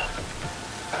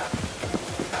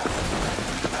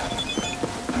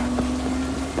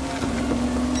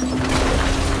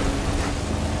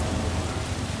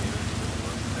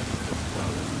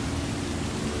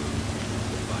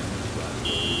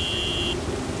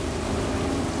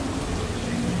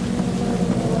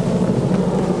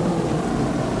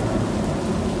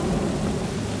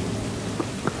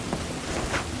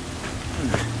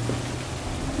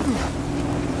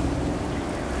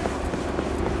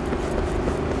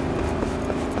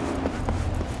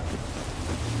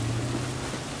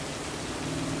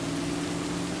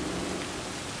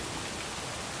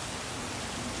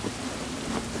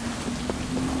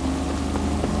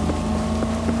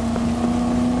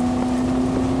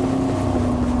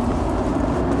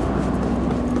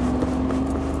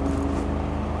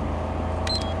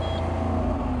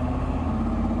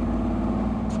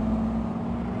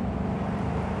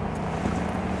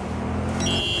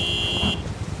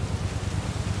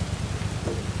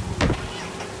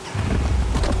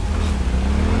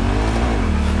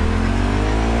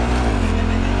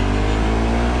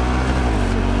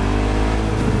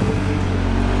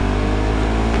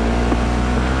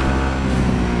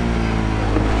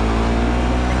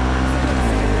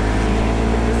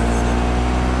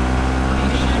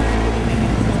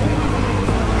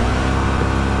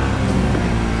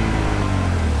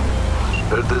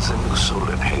 There's a new soul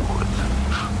in Haywood.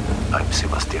 I'm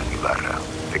Sebastian Ibarra.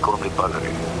 They call me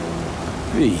Valerie.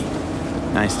 V.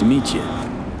 Nice to meet you.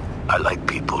 I like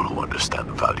people who understand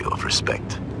the value of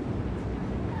respect.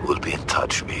 We'll be in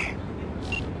touch, V.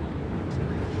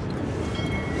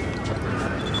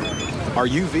 Are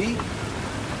you V?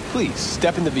 Please,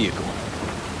 step in the vehicle.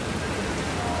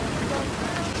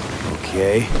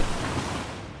 Okay.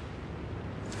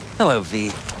 Hello,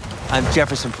 V. I'm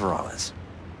Jefferson Perales.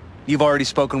 You've already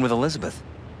spoken with Elizabeth,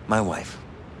 my wife.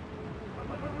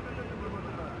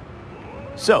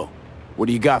 So, what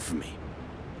do you got for me?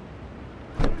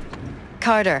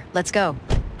 Carter, let's go.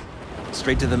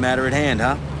 Straight to the matter at hand,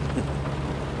 huh?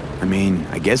 I mean,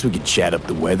 I guess we could chat up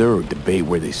the weather or debate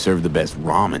where they serve the best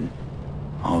ramen.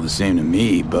 All the same to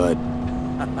me, but...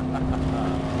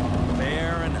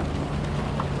 Fair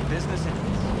enough. Business it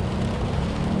is.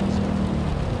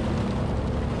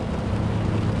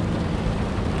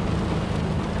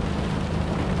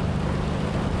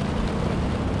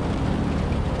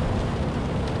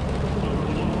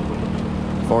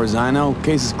 As far as I know,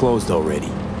 case is closed already.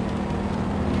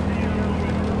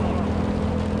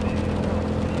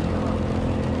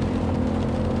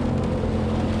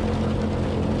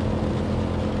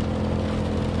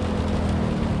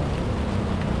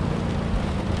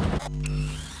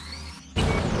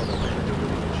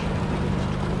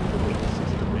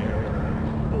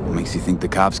 Makes you think the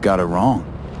cops got it wrong.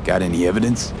 Got any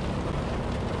evidence?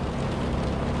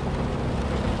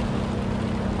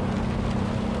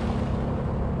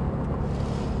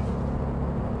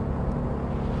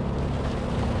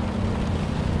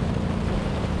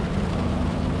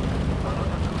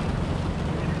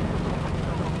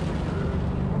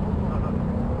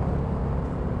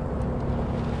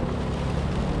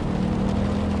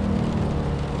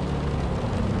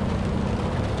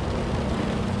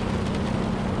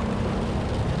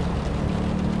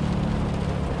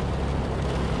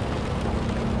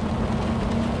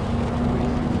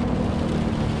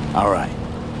 All right.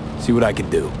 See what I can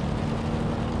do.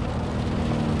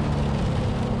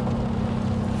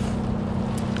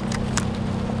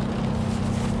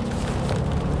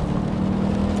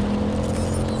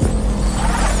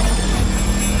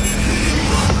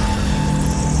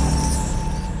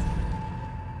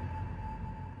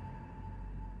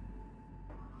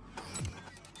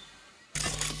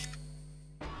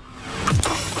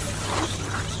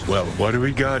 Well, what do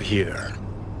we got here?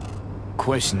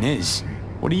 Question is,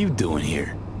 what are you doing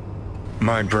here?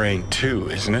 My brain too,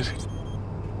 isn't it?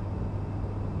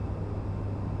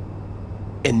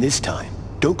 And this time,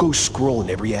 don't go scrolling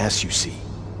every ass you see.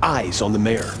 Eyes on the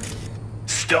mayor.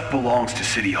 Stuff belongs to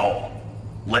City Hall.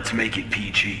 Let's make it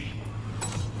PG.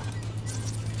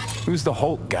 Who's the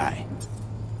Hulk guy?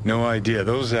 No idea.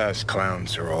 Those ass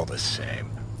clowns are all the same.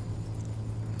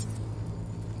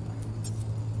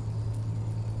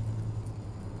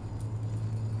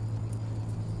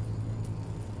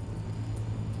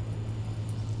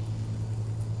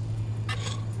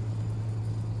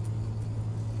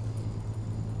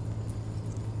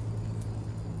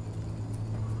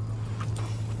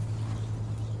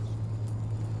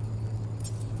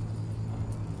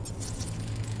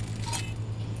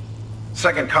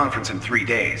 Second conference in 3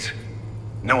 days.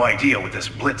 No idea what this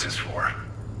blitz is for.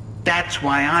 That's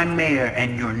why I'm mayor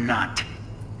and you're not.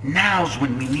 Now's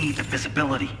when we need the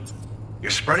visibility. You're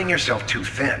spreading yourself too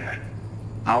thin.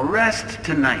 I'll rest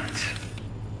tonight.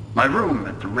 My room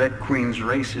at the Red Queen's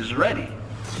race is ready.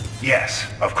 Yes,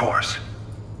 of course.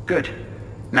 Good.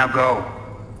 Now go.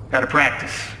 Gotta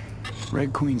practice.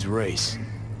 Red Queen's race.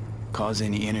 Cause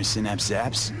any inner synapse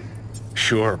zaps?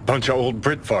 Sure, bunch of old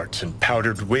Brit farts in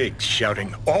powdered wigs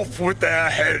shouting, "Off with their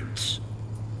heads!"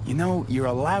 You know, you're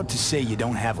allowed to say you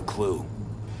don't have a clue.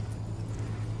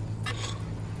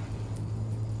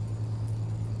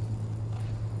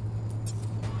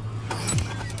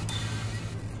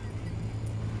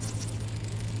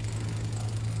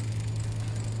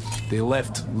 They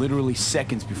left literally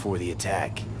seconds before the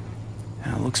attack.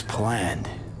 Now, it looks planned,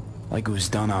 like it was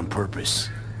done on purpose.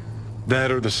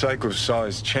 That or the psycho saw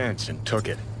his chance and took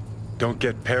it. Don't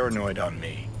get paranoid on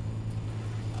me.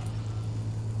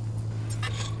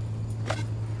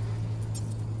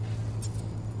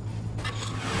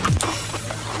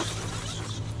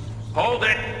 Hold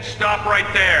it! Stop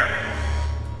right there!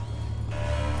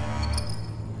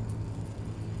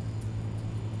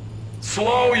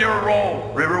 Slow your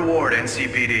roll! River Ward,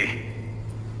 NCPD.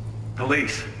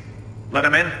 Police. Let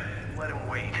him in? Let him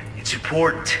wait. It's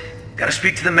important. Gotta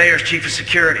speak to the mayor's chief of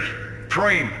security.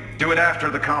 Preem, do it after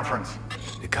the conference.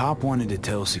 The cop wanted to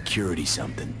tell security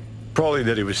something. Probably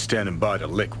that he was standing by to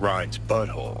lick Ryan's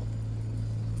butthole.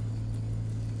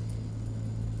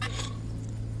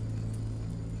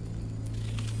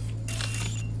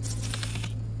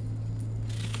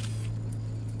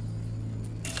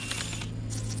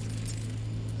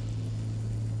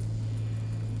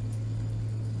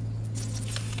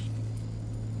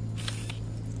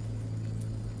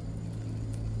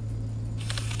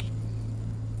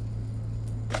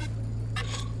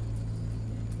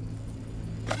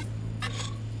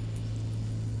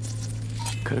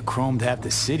 Could have chromed half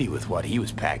the city with what he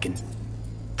was packing.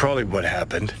 Probably what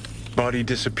happened. Body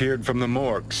disappeared from the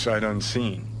morgue, sight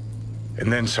unseen.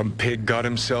 And then some pig got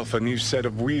himself a new set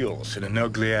of wheels and an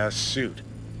ugly-ass suit.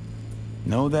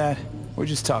 Know that? We're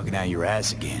just talking out your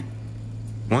ass again.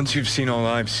 Once you've seen all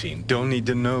I've seen, don't need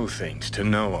to know things to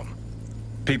know them.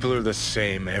 People are the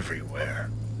same everywhere.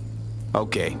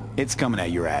 Okay, it's coming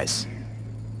out your ass.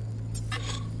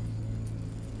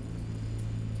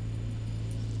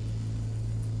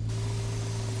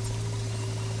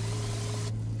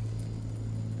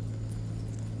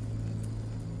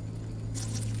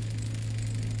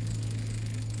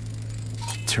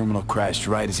 Terminal crashed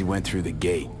right as he went through the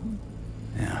gate.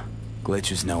 Yeah,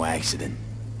 glitch was no accident.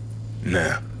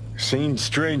 Nah, seen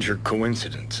stranger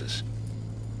coincidences.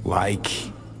 Like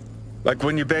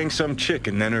when you bang some chick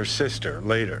and then her sister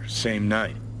later, same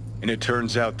night. And it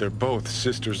turns out they're both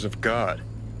sisters of God.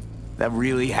 That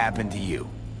really happened to you?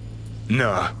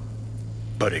 Nah.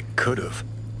 But it could've.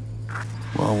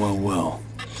 Well, well, well.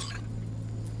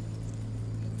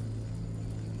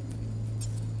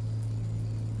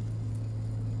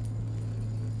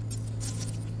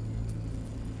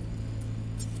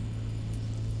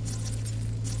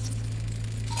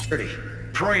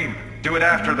 Preem, do it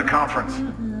after the conference.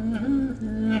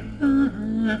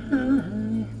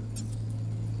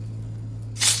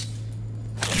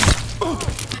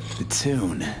 The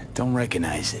tune. Don't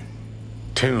recognize it.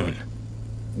 Tune?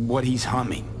 What he's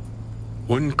humming.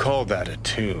 Wouldn't call that a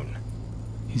tune.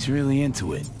 He's really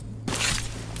into it.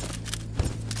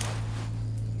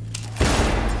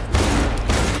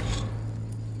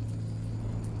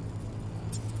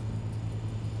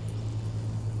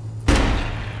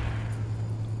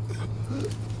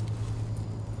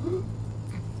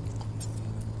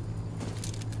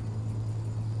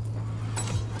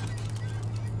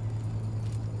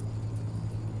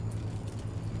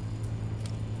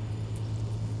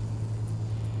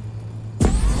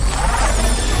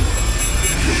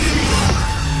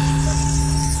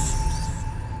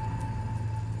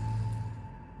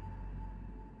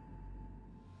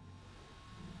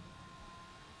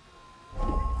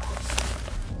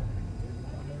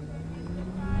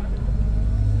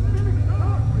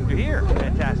 You're here.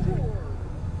 Fantastic.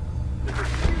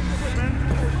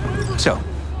 So,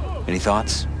 any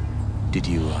thoughts? Did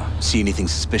you see anything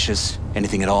suspicious?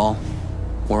 Anything at all?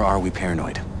 Or are we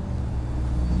paranoid?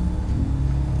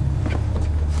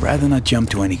 Rather not jump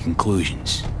to any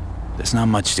conclusions. There's not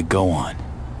much to go on.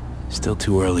 Still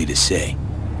too early to say.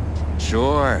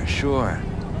 Sure, sure.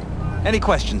 Any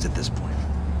questions at this point?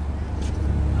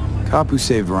 Cop who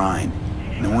saved Ryan.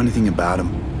 Know anything about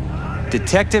him?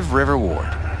 Detective River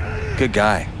Ward. Good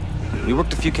guy. We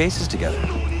worked a few cases together.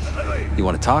 You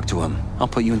want to talk to him, I'll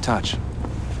put you in touch.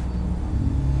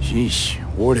 Sheesh,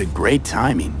 Ward had great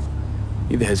timing.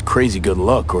 Either has crazy good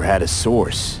luck or had a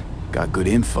source. Got good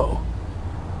info.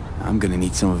 I'm gonna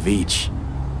need some of each.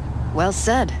 Well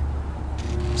said.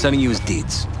 Sending you his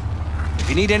deeds. If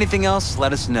you need anything else,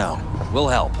 let us know. We'll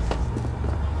help.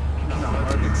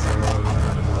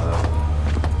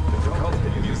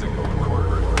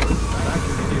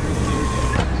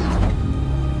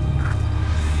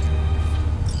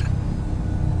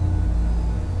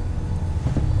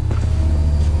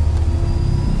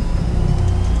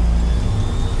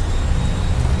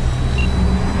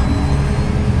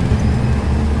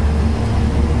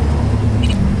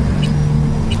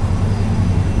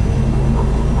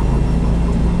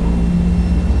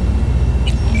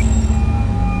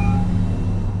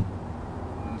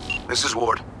 This is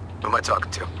Ward. Who am I talking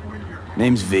to?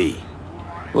 Name's V.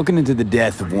 Looking into the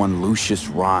death of one Lucius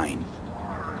Rhine.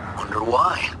 Wonder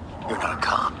why? You're not a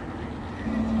cop.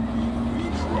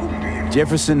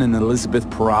 Jefferson and Elizabeth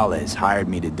Perales hired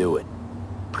me to do it.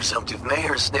 Presumptive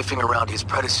mayor sniffing around his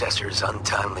predecessor's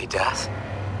untimely death.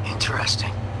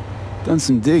 Interesting. Done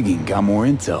some digging, got more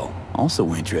intel.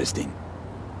 Also interesting.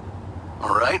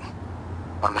 All right.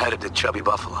 I'm headed to Chubby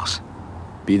Buffalo's.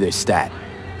 Be their stat.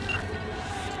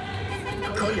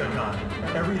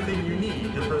 Koyakan, everything you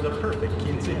need for the perfect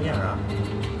quinceañera.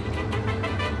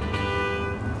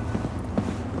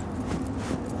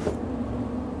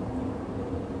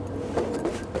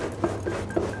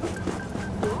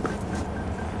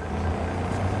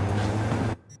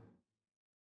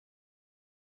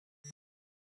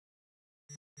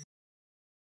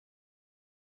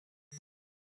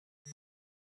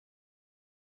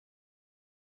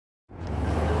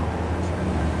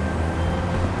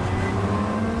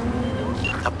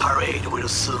 The parade will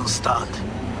soon start.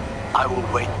 I will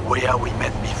wait where we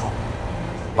met before.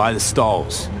 By the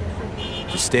stalls.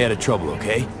 Just stay out of trouble,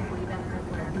 okay?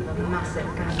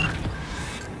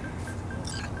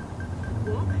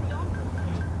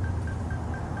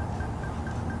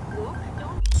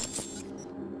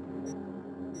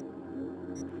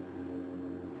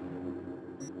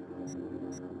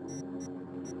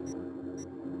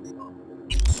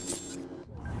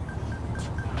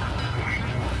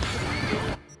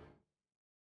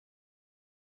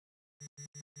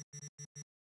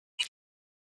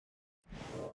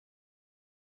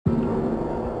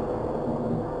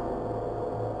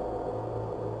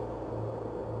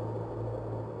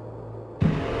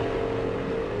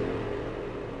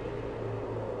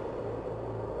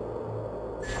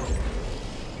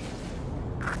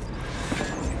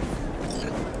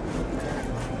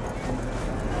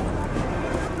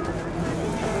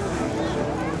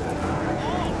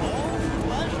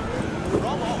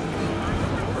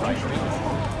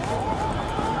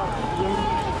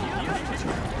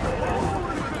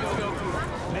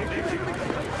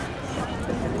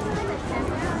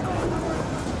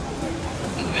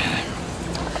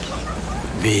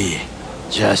 V,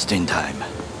 just in time.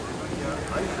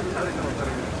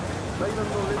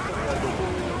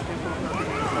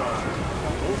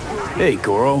 Hey,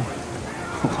 Goro.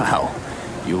 Wow,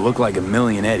 you look like a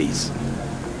million eddies.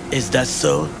 Is that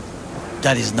so?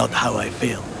 That is not how I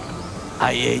feel.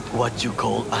 I ate what you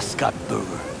call a scat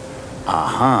burger.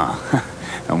 Uh-huh.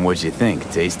 And what'd you think?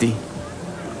 Tasty?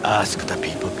 Ask the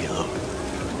people below.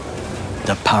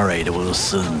 The parade will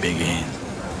soon begin.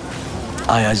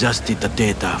 I adjusted the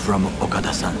data from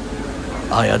Okada-san.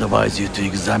 I advise you to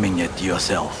examine it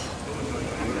yourself.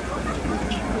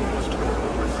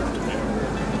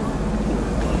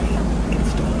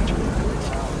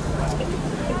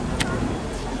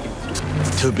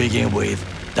 To begin with,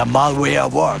 the malware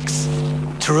works.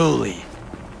 Truly,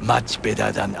 much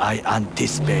better than I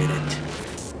anticipated.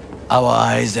 Our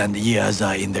eyes and ears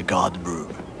are in the guard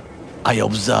room. I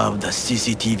observed the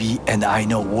CCTV and I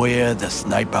know where the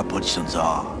sniper positions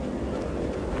are.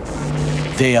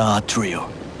 They are a trio.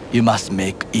 You must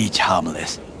make each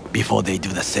harmless before they do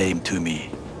the same to me.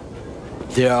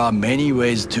 There are many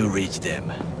ways to reach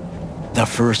them. The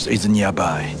first is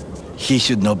nearby. He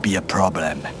should not be a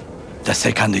problem. The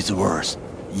second is worse.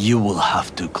 You will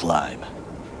have to climb.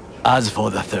 As for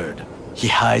the third, he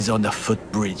hides on the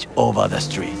footbridge over the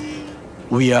street.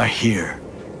 We are here.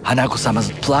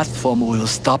 Hanako-sama's platform will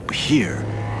stop here,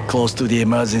 close to the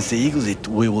emergency exit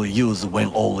we will use when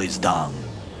all is done.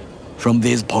 From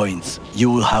these points,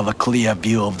 you will have a clear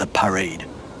view of the parade,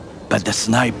 but the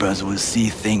snipers will see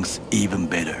things even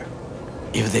better.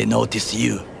 If they notice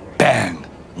you, bang!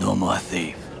 No more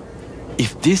thief.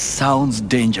 If this sounds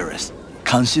dangerous,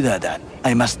 consider that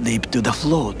I must leap to the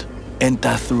float,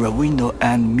 enter through a window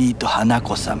and meet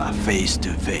Hanako-sama face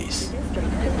to face.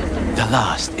 The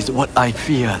last is what I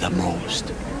fear the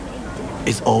most.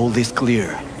 Is all this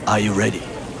clear? Are you ready?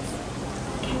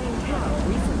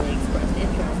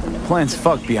 Plan's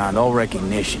fucked beyond all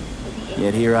recognition,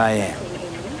 yet here I am.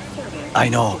 I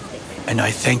know, and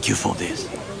I thank you for this.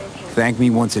 Thank me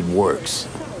once it works.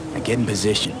 Now get in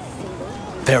position.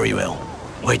 Very well.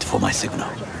 Wait for my signal.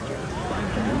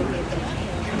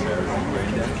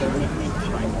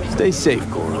 Stay safe,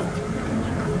 Goro.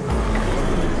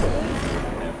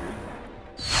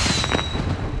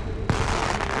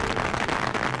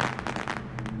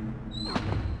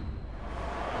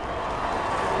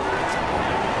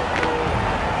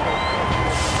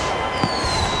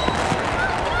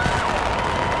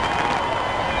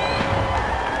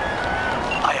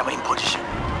 I am in position.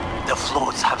 The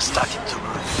floats have started to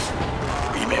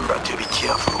move. Remember to be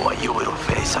careful or you will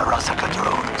face Arasaka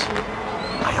drones.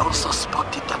 I also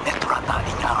spotted the netrunner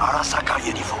in an Arasaka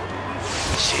uniform.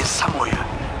 She is somewhere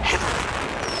hidden.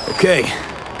 Okay,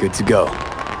 good to go.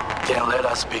 Then let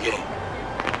us begin.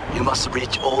 You must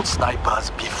reach all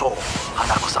snipers before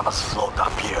Hanako-sama's float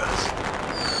appears.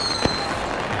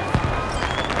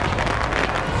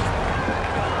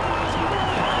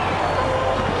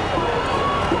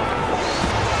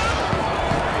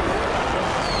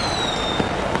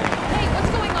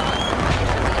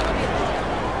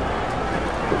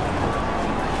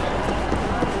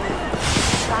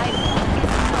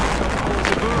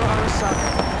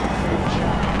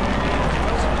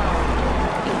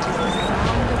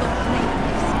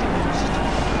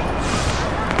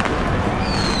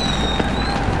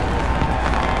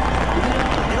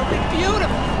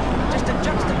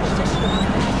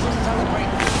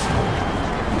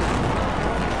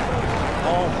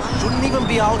 Shouldn't even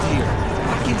be out here.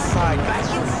 Back inside. Back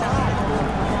inside.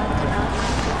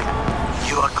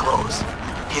 You are close.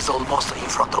 He's almost in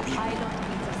front of you.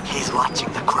 He's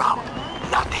watching the crowd,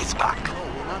 not his back.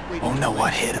 Oh no,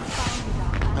 what hit him?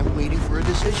 I'm waiting for a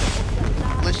decision.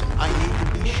 Listen, I need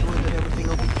to be sure that everything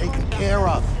will be taken care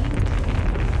of.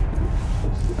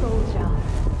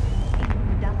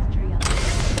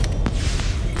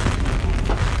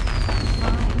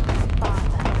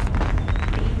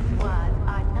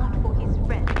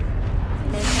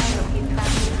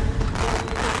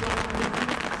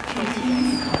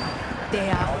 They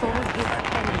are for